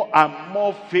more and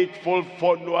more faithful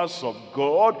followers of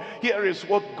God, here is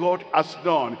what God has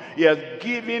done. He has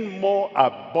given more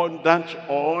abundant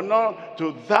honor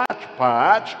to that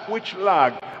part which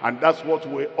lacked. And that's what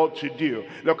we ought to do.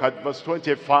 Look at verse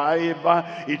 25.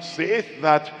 It says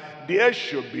that there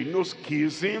should be no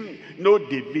schism, no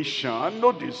division,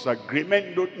 no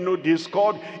disagreement, no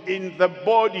discord in the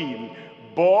body,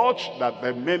 but that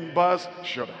the members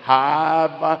should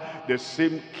have the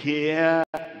same care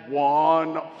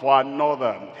one for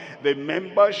another. The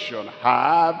members should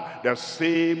have the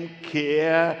same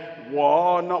care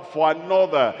one for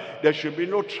another. There should be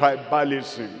no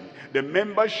tribalism. The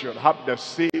members should have the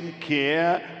same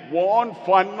care one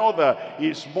for another.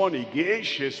 He's born again,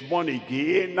 she's born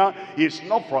again. He's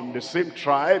not from the same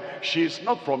tribe, she's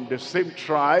not from the same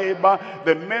tribe.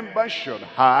 The members should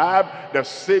have the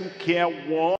same care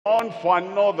one for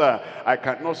another. I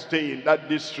cannot stay in that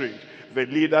district. The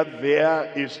leader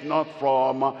there is not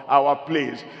from our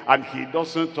place, and he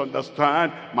doesn't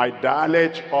understand my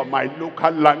dialect or my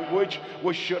local language.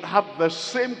 We should have the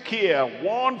same care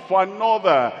one for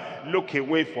another. Look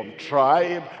away from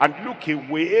tribe and look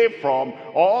away from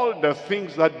all the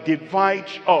things that divide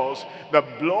us. The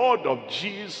blood of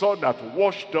Jesus that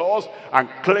washed us and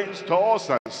cleansed us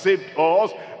and saved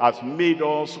us has made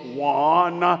us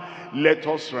one. Let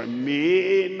us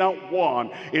remain one.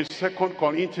 In 2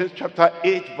 Corinthians chapter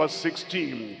 8 verse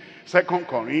 16. 2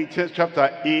 Corinthians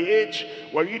chapter 8,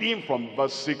 we're reading from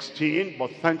verse 16. But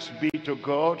thanks be to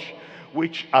God,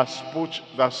 which has put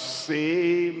the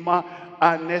same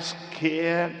earnest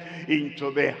care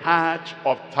into the heart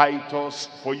of Titus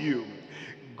for you.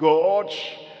 God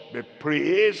be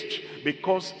praised,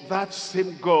 because that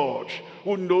same God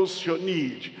who knows your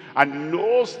need and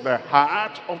knows the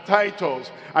heart of Titus,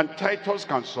 and Titus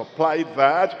can supply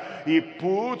that, he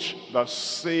put the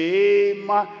same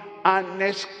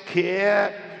earnest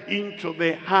care into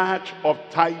the heart of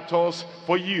Titus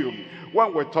for you.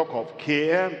 When we talk of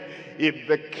care, if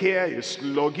the care is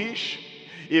sluggish,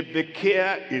 if the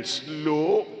care is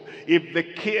slow, if the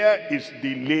care is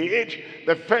delayed,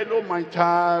 the fellow might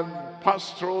have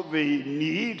passed through the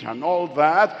need and all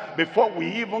that before we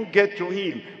even get to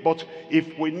him. But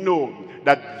if we know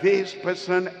that this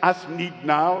person has need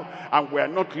now, and we're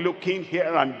not looking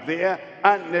here and there,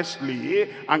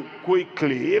 earnestly and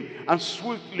quickly and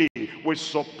swiftly we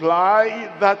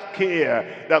supply that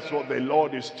care. That's what the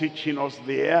Lord is teaching us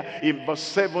there in verse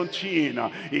 17.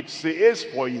 It says,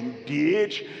 for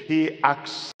indeed he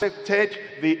accepted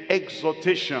the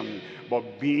exhortation,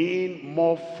 but being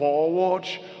more forward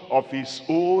of his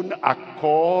own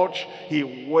accord,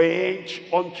 he went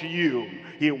unto you.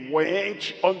 He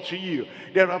went unto you.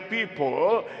 There are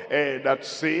people that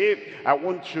say, I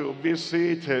want to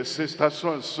visit sister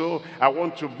so-and-so. I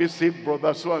want to visit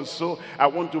brother so-and-so. I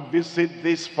want to visit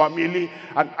this family.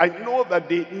 And I know that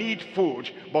they need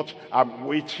food, but I'm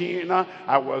waiting.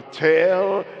 I will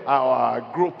tell our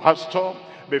group pastor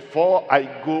before I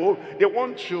go. They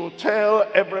want to tell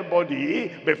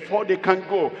everybody before they can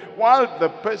go, while the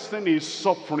person is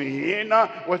suffering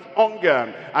with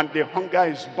hunger, and the hunger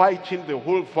is biting the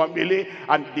whole family,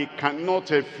 and they cannot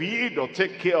feed or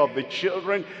take care of the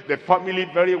children, the family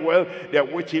very well. They're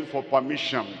waiting for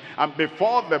permission, and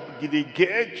before they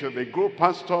get to the group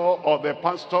pastor or the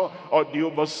pastor or the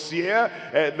overseer,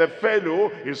 the fellow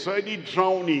is already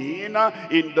drowning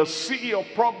in the sea of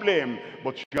problem.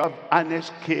 But you have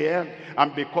earnest care,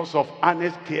 and because of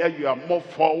earnest care you are more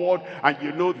forward, and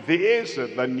you know this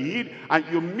is the need, and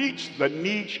you meet the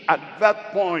need at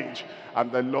that point,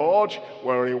 and the Lord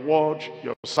will reward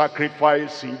your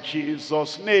sacrifice in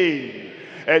Jesus' name.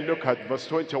 And look at verse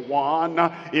 21.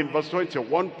 In verse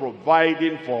 21,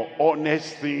 providing for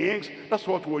honest things. That's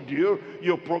what we do.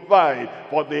 You provide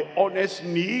for the honest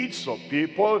needs of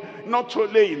people, not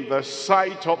only in the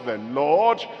sight of the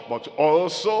Lord, but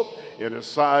also in the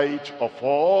sight of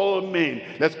all men.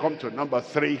 Let's come to number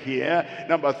 3 here.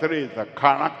 Number 3 is the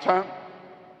character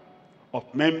of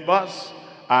members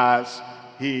as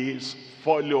his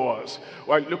followers.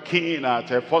 We're looking at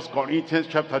 1 Corinthians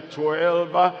chapter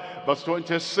 12 verse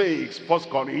 26. 1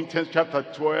 Corinthians chapter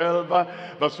 12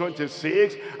 verse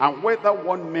 26. And whether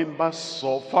one member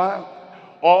suffer,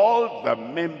 all the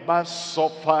members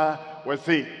suffer with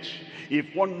it.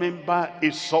 If one member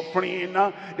is suffering,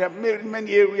 there are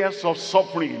many areas of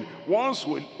suffering. Once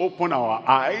we open our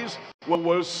eyes, we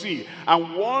will see.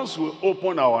 And once we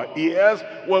open our ears,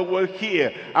 we will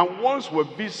hear. And once we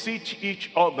visit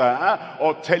each other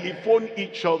or telephone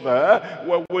each other,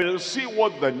 we will see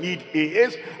what the need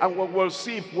is. And we will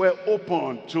see if we're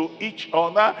open to each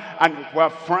other and if we're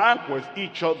frank with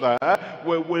each other.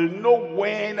 We will know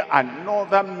when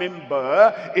another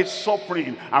member is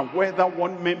suffering, and whether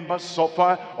one member members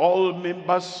suffer, all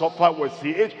members suffer with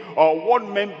it, or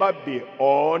one member be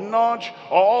honored,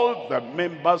 all the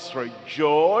members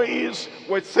rejoice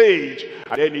with it.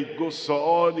 And then it goes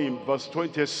on in verse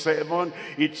 27,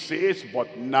 it says,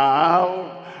 but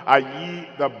now are ye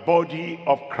the body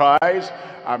of Christ,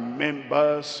 and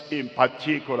members in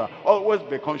particular. Always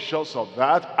be conscious of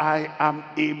that. I am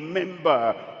a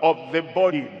member of the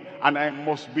body, and I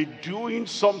must be doing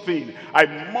something. I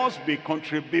must be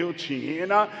contributing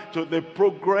to the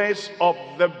progress of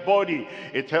the body.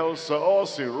 It tells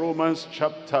us in Romans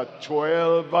chapter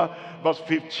 12, verse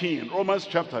 15. Romans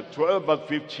chapter 12, verse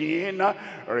 15.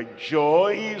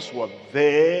 Rejoice with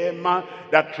them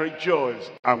that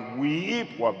rejoice, and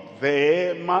weep with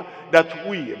them that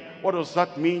weep. What does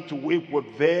that mean, to weep with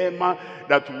them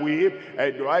that weep?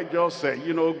 Do I just,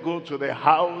 go to the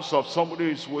house of somebody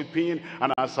who is weeping,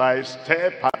 and as I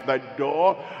step at the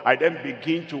door, I then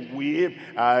begin to weep,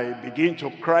 I begin to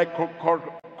cry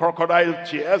crocodile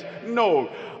tears? No,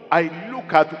 I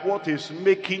look at what is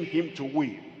making him to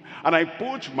weep, and I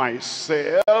put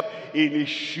myself in his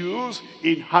shoes,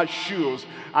 in her shoes.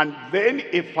 And then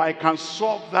if I can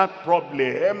solve that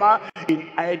problem in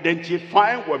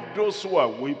identifying with those who are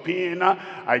weeping,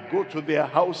 I go to their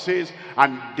houses,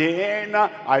 and then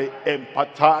I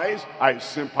empathize, I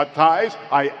sympathize,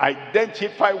 I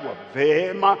identify with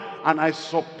them, and I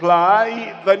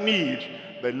supply the need.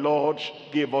 The Lord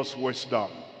give us wisdom.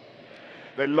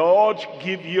 The Lord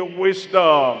give you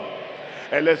wisdom.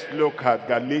 And let's look at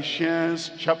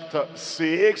Galatians chapter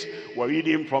 6. We're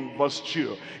reading from verse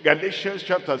 2. Galatians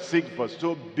chapter 6 verse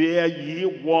 2. Bear ye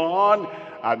one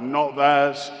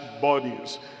another's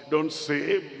burdens. Don't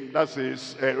say that's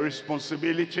his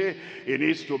responsibility. He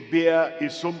needs to bear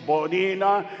his own burden.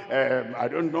 I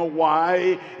don't know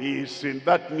why he's in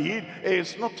that need.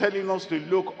 It's not telling us to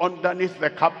look underneath the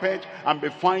carpet and be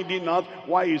finding out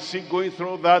why is he going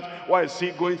through that, why is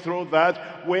he going through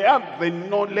that. Where the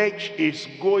knowledge is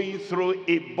going through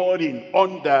a burden,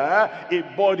 under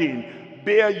a burden.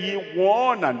 Bear ye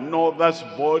one another's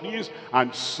bodies,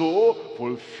 and so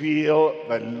fulfill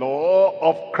the law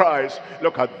of Christ.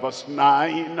 Look at verse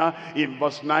 9. In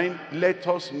verse 9, let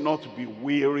us not be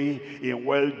weary in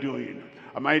well-doing.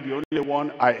 Am I the only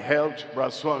one? I helped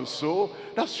brother so-and-so.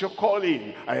 That's your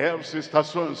calling. I helped sister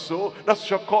so-and-so. That's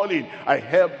your calling. I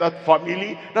helped that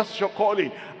family. That's your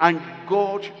calling. And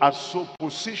God has so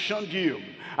positioned you,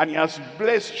 and he has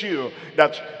blessed you,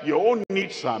 that your own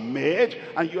needs are met,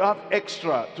 and you have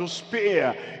extra to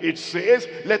spare. It says,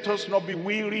 let us not be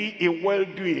weary in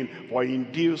well-doing, for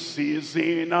in due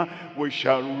season we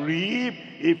shall reap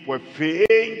if we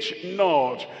faint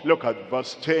not. Look at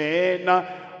verse 10.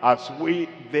 As we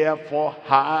therefore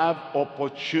have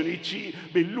opportunity,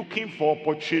 be looking for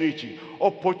opportunity.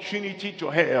 Opportunity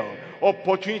to help,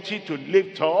 opportunity to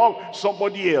lift up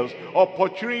somebody else,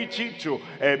 opportunity to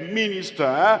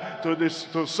minister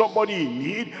to somebody in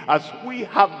need. As we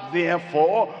have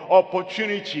therefore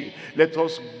opportunity, let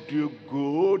us do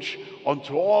good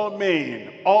unto all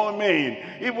men,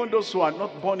 even those who are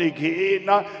not born again.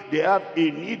 They have a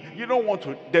need. You don't want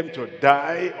them to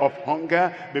die of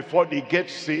hunger before they get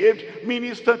saved.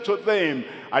 Minister to them.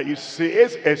 And he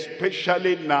says,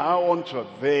 especially now unto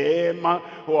them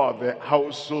who are the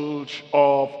household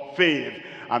of faith.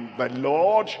 And the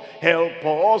Lord help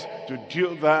us to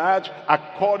do that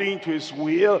according to his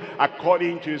will,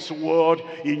 according to his word,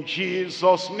 in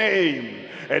Jesus' name.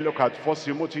 And look at 1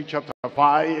 Timothy chapter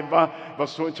 5,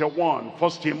 verse 21.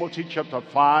 1 Timothy chapter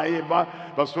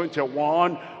 5, verse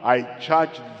 21. I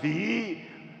charge thee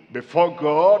before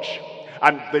God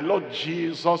and the Lord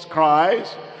Jesus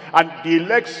Christ, and the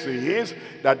elect says,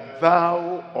 that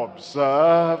thou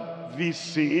observe these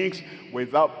things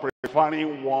without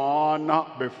preferring one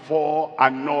before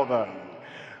another,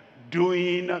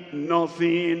 doing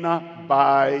nothing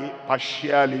by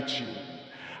partiality.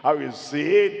 How is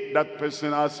it that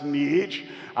person has need,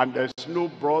 and there's no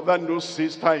brother, no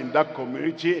sister in that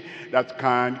community that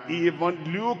can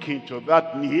even look into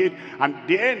that need, and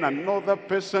then another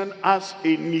person has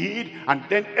a need, and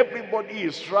then everybody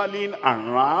is rallying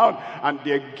around, and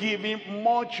they're giving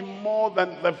much more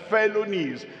than the fellow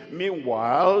needs.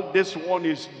 Meanwhile, this one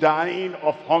is dying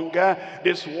of hunger,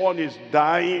 this one is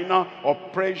dying of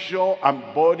pressure and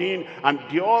burden, and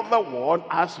the other one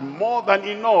has more than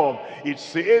enough. It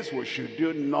says we should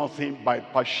do nothing by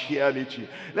partiality.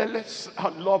 Let's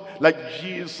love like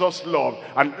Jesus loved,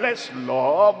 and let's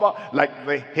love like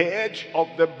the head of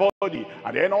the body,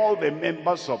 and then all the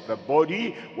members of the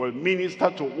body will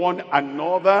minister to one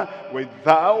another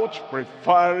without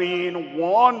preferring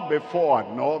one before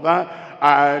another.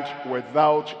 and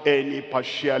without any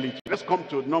partiality. Let's come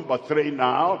to number 3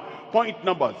 now. Point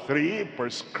number 3,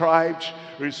 prescribed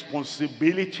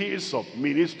responsibilities of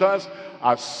ministers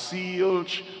are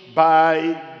sealed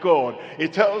by God.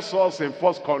 It tells us in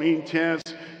 1 Corinthians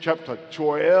chapter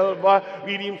 12,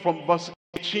 reading from verse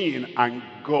 18, and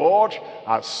God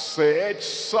has set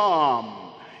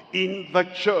some in the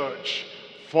church,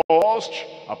 first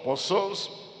apostles,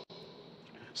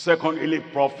 secondly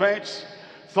prophets,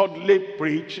 thirdly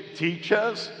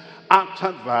teachers,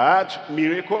 after that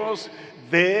miracles,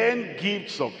 then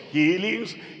gifts of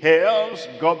healings, helps,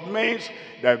 governments,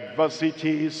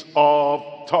 diversities of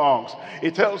tongues.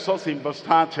 It tells us in verse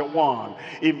 31,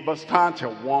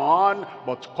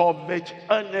 but covet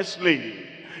earnestly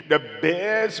the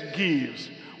best gifts.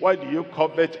 Why do you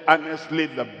covet earnestly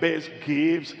the best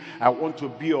gifts? I want to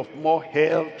be of more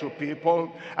help to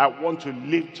people. I want to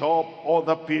lift up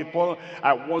other people.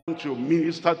 I want to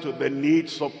minister to the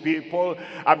needs of people.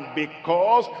 And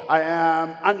because I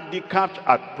am handicapped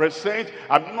at present,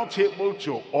 I'm not able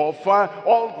to offer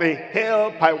all the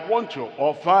help I want to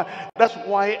offer. That's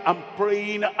why I'm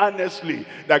praying earnestly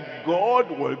that God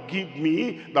will give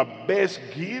me the best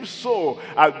gifts, so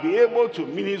I'll be able to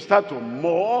minister to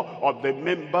more of the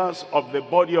members of the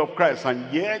body of Christ.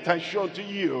 And yet I show to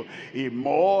you a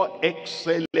more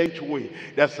excellent way.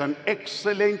 There's an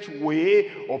excellent way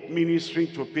of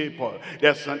ministering to people.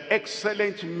 There's an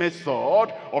excellent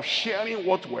method of sharing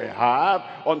what we have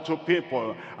unto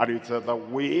people, and it's the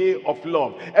way of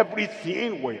love.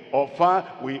 Everything we offer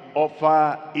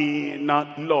in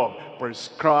love.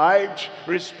 Prescribed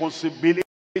responsibility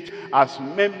as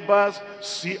members,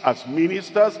 as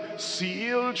ministers,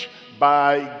 sealed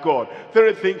by God.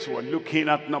 3 things we're looking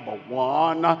at. Number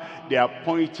 1, the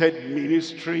appointed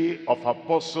ministry of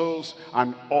apostles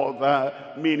and other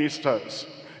ministers.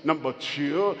 Number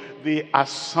 2, the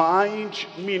assigned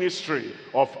ministry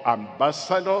of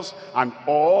ambassadors and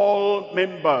all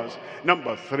members.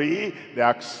 Number 3, the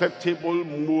acceptable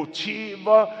motive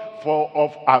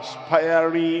of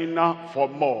aspiring for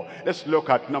more. Let's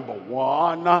look at number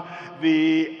 1,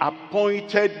 the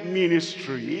appointed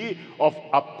ministry of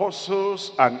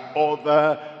apostles and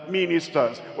other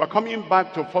ministers. We're coming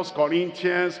back to 1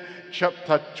 Corinthians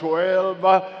chapter 12,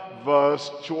 verse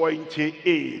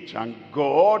 28. And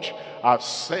God has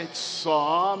set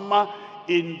some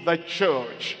in the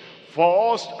church,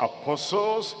 first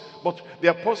apostles, but the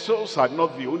apostles are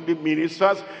not the only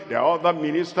ministers. There are other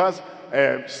ministers.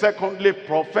 Secondly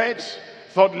prophets,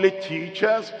 thirdly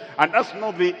teachers, and that's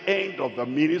not the end of the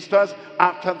ministers.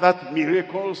 After that,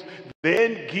 miracles,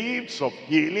 then gifts of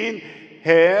healing,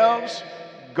 helps,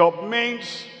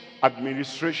 governments,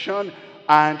 administration,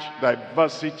 and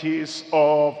diversities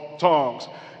of tongues.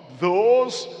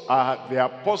 Those are the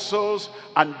apostles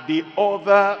and the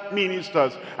other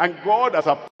ministers, and God has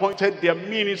appointed their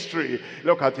ministry.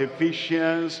 Look at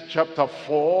Ephesians chapter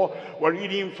 4. We're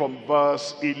reading from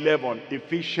verse 11.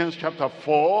 Ephesians chapter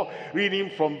 4, reading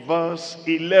from verse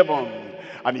 11.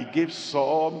 And he gave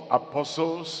some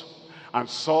apostles, and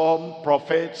some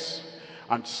prophets,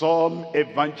 and some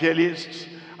evangelists,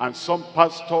 and some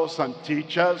pastors and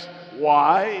teachers.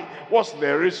 Why? What's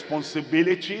their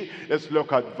responsibility? Let's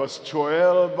look at verse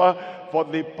 12. For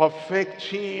the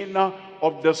perfecting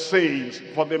of the saints,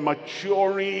 for the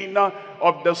maturing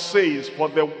of the saints, for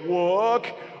the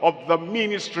work of the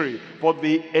ministry, for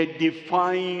the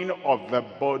edifying of the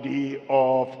body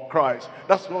of Christ.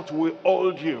 That's what we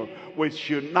all do. With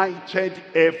united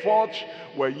effort,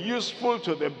 we're useful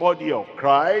to the body of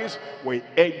Christ. We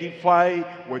edify,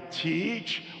 we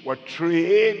teach, we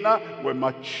train, we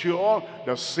mature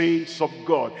the saints of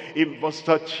God. In verse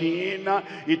 13,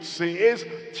 it says,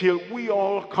 till we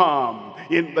all come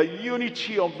in the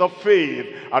unity of the faith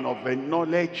and of the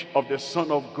knowledge of the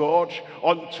Son of God,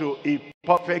 unto a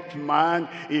perfect man,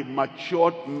 a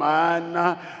matured man,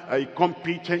 a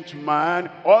competent man,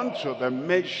 unto the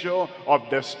measure of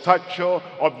the stature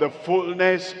of the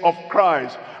fullness of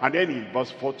Christ. And then in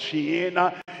verse 14,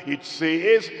 it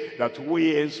says that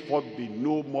we henceforth be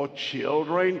no more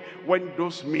children. When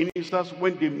those ministers,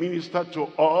 when they minister to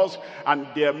us, and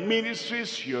their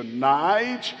ministries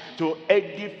unite to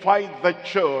edify the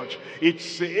church, it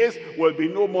says we'll be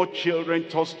no more children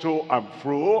tossed to and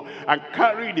fro and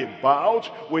carried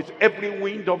about with every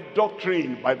wind of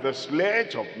doctrine by the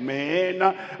sleight of men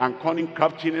and cunning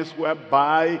craftiness,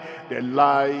 whereby they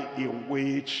lie in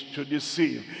which to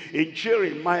deceive. In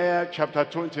Jeremiah chapter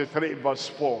 23 verse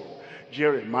 4,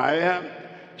 Jeremiah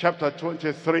chapter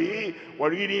 23,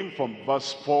 we're reading from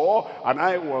verse 4, and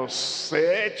I will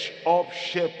set up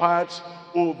shepherds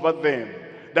over them.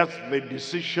 That's the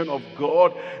decision of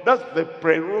God. That's the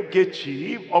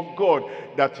prerogative of God,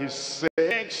 that he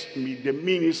sets me the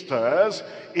ministers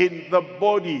in the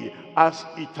body as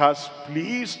it has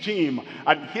pleased him.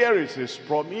 And here is his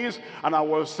promise: and I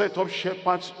will set up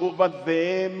shepherds over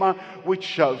them, which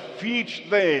shall feed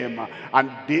them,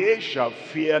 and they shall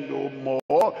fear no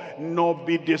more, nor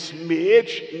be dismayed,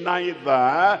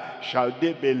 neither shall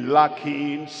they be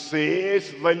lacking,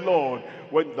 says the Lord.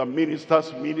 When the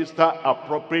ministers minister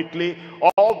appropriately,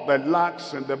 all the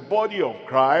lacks in the body of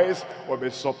Christ will be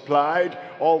supplied.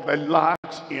 All the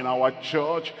lacks in our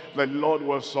church, the Lord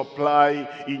will supply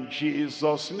in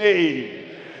Jesus' name.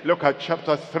 Look at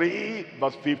chapter 3,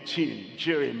 verse 15.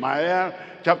 Jeremiah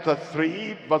chapter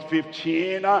 3, verse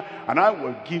 15. And I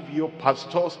will give you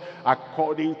pastors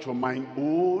according to mine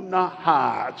own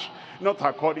heart, not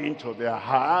according to their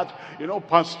heart. You know,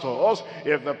 pastors,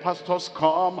 if the pastors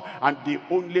come and they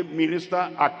only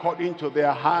minister according to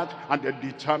their heart, and they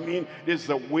determine this is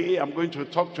the way I'm going to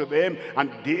talk to them,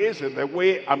 and this is the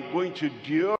way I'm going to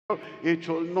do, it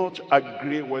will not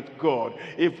agree with God.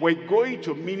 If we're going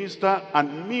to minister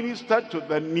and minister to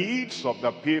the needs of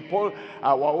the people,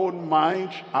 our own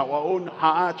mind, our own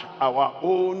heart, our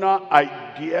own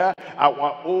idea,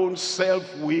 our own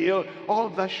self-will, all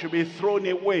that should be thrown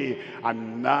away.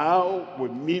 And now we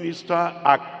minister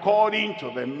according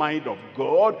to the mind of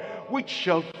God, which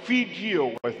shall feed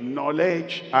you with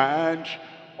knowledge and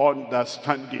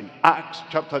understanding. Acts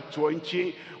chapter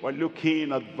 20, we're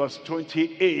looking at verse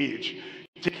 28.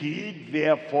 Take heed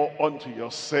therefore unto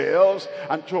yourselves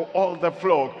and to all the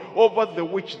flock, over the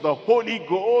which the Holy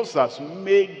Ghost has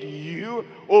made you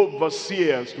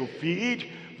overseers, to feed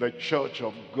the church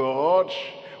of God,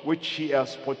 which he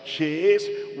has purchased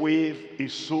with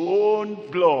his own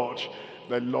blood.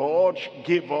 The Lord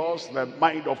give us the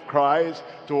mind of Christ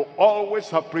to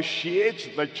always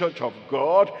appreciate the church of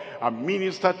God and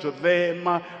minister to them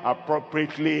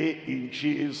appropriately in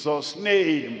Jesus'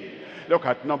 name. Look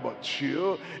at number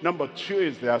 2. Number 2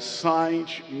 is the assigned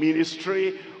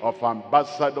ministry of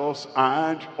ambassadors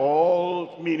and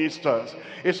all ministers.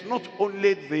 It's not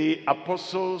only the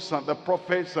apostles and the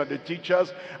prophets and the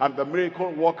teachers and the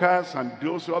miracle workers and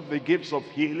those who have the gifts of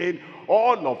healing.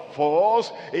 All of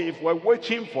us, if we're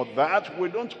waiting for that, we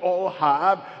don't all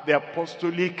have the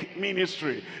apostolic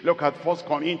ministry. Look at 1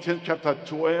 Corinthians chapter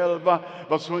 12,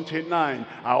 verse 29.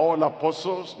 Are all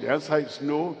apostles? The answer is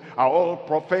no. Are all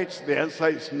prophets? The answer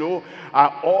is no.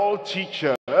 Are all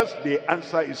teachers? The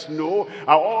answer is no.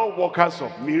 Are all workers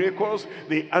of miracles?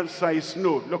 The answer is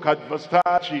no. Look at verse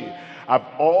 30. Have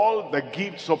all the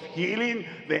gifts of healing?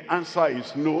 The answer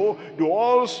is no. Do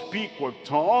all speak with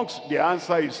tongues? The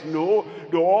answer is no.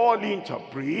 Do all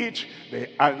interpret?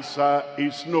 The answer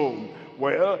is no.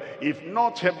 Well, if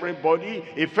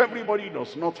everybody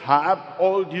does not have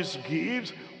all these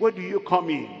gifts, where do you come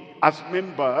in? As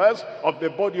members of the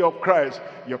body of Christ,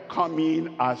 you come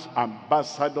in as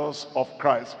ambassadors of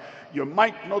Christ. You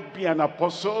might not be an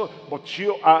apostle, but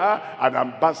you are an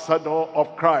ambassador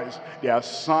of Christ. The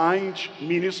assigned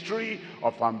ministry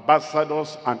of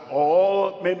ambassadors and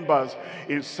all members.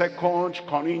 In 2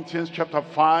 Corinthians chapter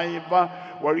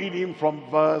 5, we're reading from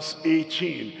verse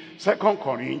 18. 2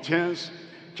 Corinthians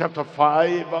chapter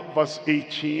 5, verse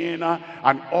 18.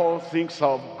 And all things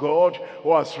are of God,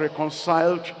 who has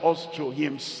reconciled us to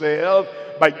himself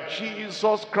by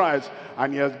Jesus Christ,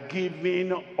 and he has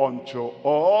given unto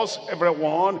us,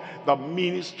 everyone, the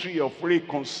ministry of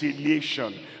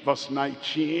reconciliation. Verse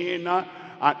 19,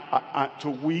 to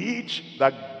which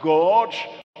that God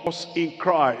was in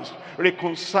Christ,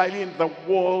 reconciling the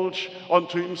world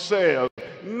unto himself,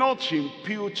 not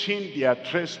imputing their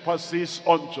trespasses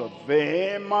unto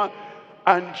them,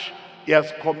 and he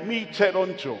has committed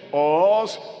unto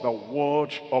us the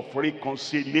word of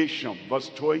reconciliation. Verse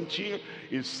 20,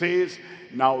 it says,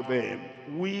 now then,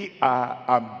 we are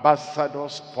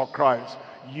ambassadors for Christ.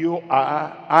 You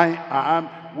are, I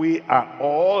am, we are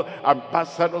all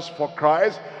ambassadors for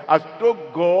Christ, as though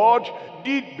God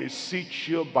did beseech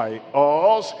you by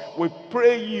us. We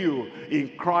pray you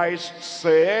in Christ's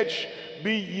said,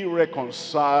 be ye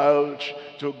reconciled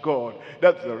to God.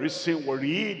 That's the reason we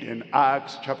read in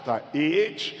Acts chapter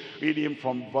 8, reading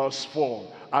from verse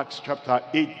 4. Acts chapter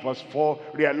 8, verse 4,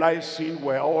 realizing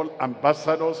we're all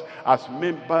ambassadors as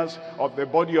members of the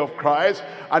body of Christ,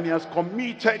 and he has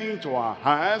committed into our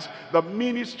hands the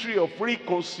ministry of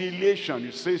reconciliation.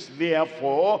 It says,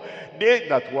 therefore, they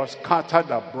that were scattered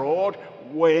abroad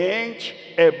went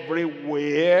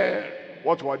everywhere.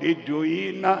 What were they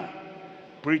doing?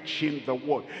 Preaching the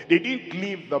word. They didn't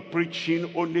leave the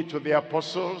preaching only to the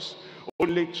apostles,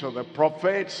 only to the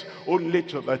prophets, only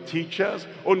to the teachers,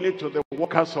 only to the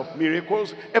workers of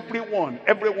miracles,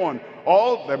 everyone,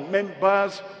 all the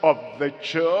members of the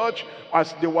church,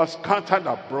 as they were scattered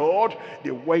abroad,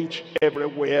 they went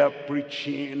everywhere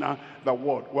preaching the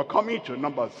word. We're coming to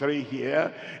number 3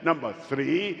 here. Number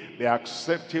 3, the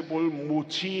acceptable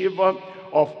motive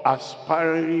of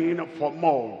aspiring for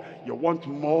more. You want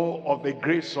more of the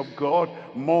grace of God,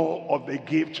 more of the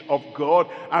gift of God,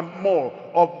 and more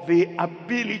of the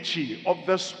ability of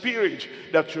the Spirit,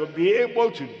 that you'll be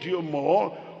able to do more.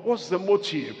 What's the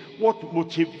motive? What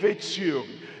motivates you?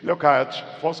 Look at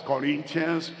 1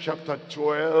 Corinthians chapter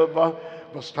 12,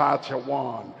 verse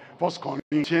 31. 1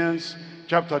 Corinthians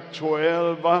chapter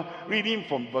 12, reading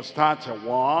from verse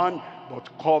 31. But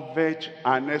covet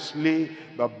earnestly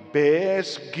the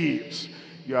best gifts.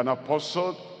 You're an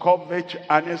apostle, covet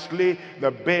earnestly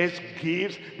the best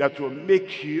gifts that will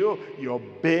make you your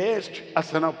best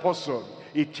as an apostle.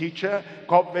 A teacher,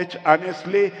 covet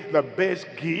earnestly the best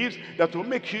gifts that will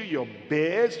make you your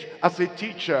best as a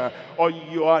teacher. Or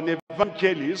you are an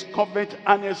evangelist, covet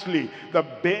earnestly the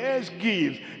best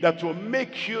gifts that will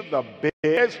make you the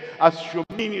best as your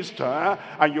minister,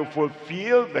 and you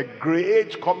fulfill the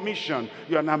great commission.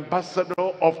 You're an ambassador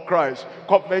of Christ.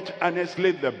 Covet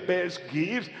earnestly the best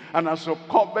gifts, and as you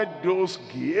covet those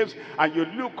gifts and you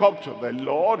look up to the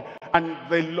Lord, and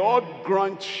the Lord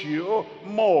grants you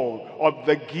more of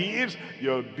the gifts,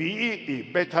 you'll be a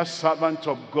better servant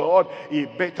of God, a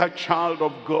better child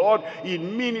of God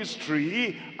in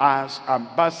ministry as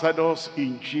ambassadors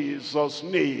in Jesus'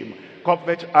 name.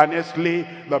 Covet earnestly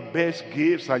the best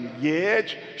gifts, and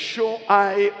yet show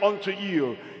I unto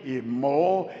you a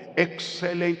more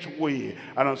excellent way.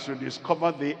 And as you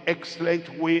discover the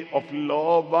excellent way of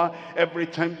love, every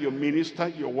time you minister,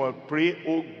 you will pray,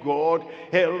 oh God,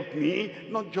 help me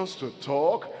not just to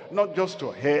talk, not just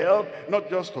to help, not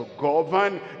just to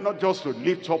govern, not just to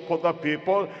lift up other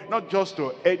people, not just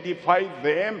to edify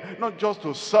them, not just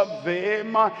to serve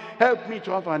them. Help me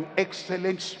to have an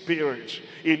excellent spirit,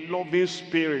 a loving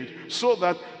spirit, so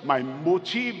that my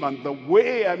motive and the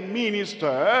way I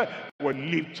minister will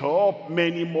lift up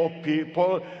many more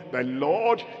people. The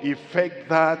Lord effect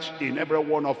that in every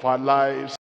one of our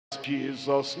lives, in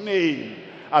Jesus' name.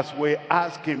 As we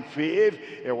ask in faith,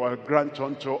 it will grant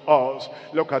unto us.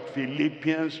 Look at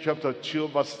Philippians chapter 2,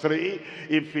 verse 3.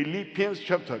 In Philippians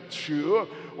chapter 2,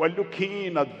 we're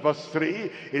looking at verse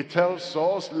 3. It tells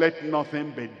us, let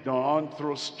nothing be done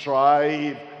through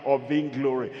strife or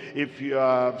vainglory. If you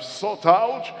have sought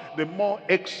out the more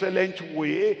excellent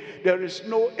way, there is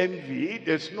no envy,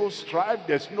 there's no strife,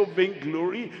 there's no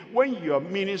vainglory when you are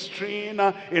ministering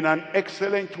in an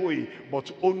excellent way,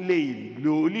 but only in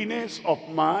lowliness of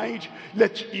mind.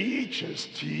 Let each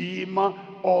esteem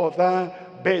other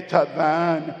better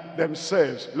than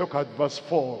themselves. Look at verse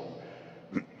 4.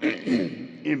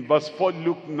 In verse 4,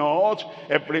 look not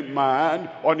every man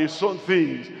on his own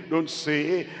things. Don't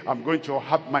say, I'm going to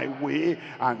have my way,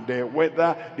 and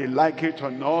whether they like it or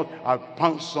not, I'll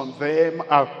pounce on them,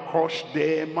 I'll crush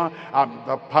them. I'm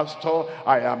the pastor,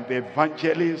 I am the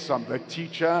evangelist, I'm the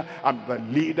teacher, I'm the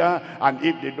leader, and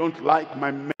if they don't like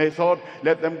my method,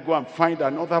 let them go and find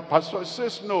another pastor. It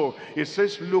says no. It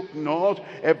says, look not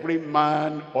every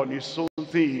man on his own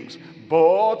things,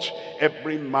 but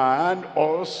every man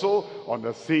also on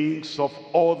the things of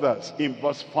others. In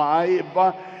verse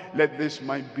 5, let this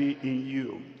mind be in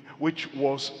you, which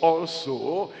was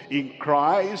also in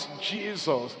Christ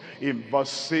Jesus. In verse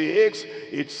 6,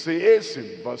 it says,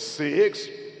 in verse 6,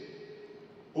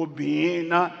 who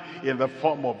being in the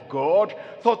form of God,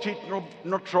 thought it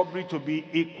not robbery to be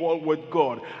equal with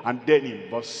God. And then in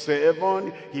verse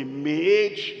 7, he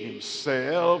made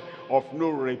himself of no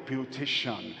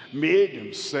reputation. Made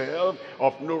himself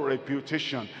of no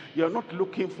reputation. You're not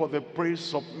looking for the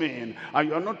praise of men, and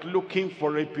you're not looking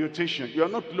for reputation. You're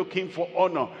not looking for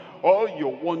honor. All you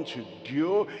want to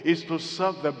do is to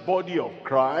serve the body of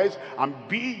Christ and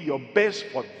be your best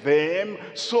for them,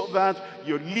 so that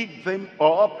you lead them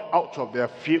up out of their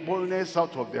feebleness,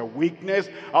 out of their weakness,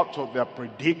 out of their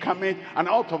predicament, and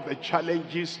out of the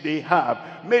challenges they have.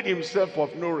 Made himself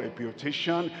of no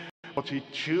reputation, but he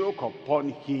took upon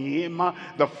him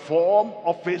the form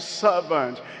of a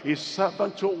servant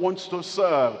who wants to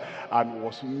serve, and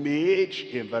was made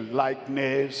in the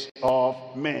likeness of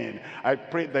men. I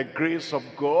pray the grace of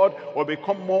God will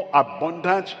become more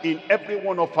abundant in every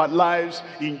one of our lives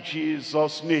in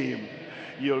Jesus' name.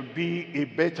 You'll be a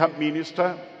better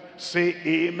minister. Say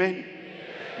amen.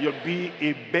 You'll be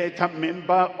a better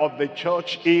member of the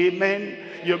church. Amen.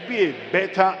 You'll be a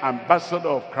better ambassador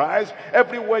of Christ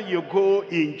everywhere you go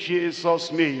in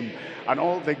Jesus' name. And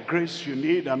all the grace you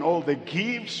need and all the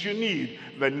gifts you need,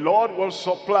 the Lord will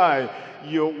supply.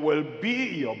 You will be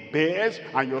your best,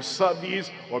 and your service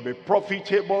will be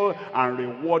profitable and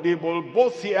rewardable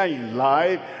both here in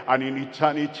life and in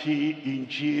eternity in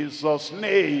Jesus'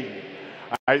 name.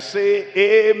 I say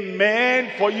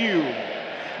amen for you.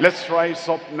 Let's rise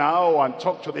up now and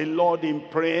talk to the Lord in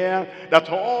prayer, that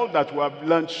all that we have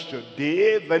learned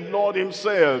today, the Lord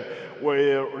himself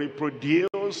will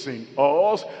reproduce in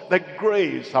us the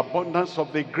grace, abundance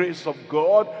of the grace of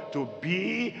God, to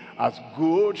be as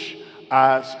good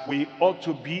as we ought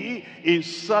to be in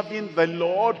serving the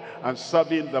Lord and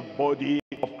serving the body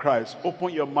of Christ.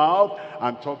 Open your mouth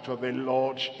and talk to the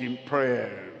Lord in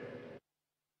prayer.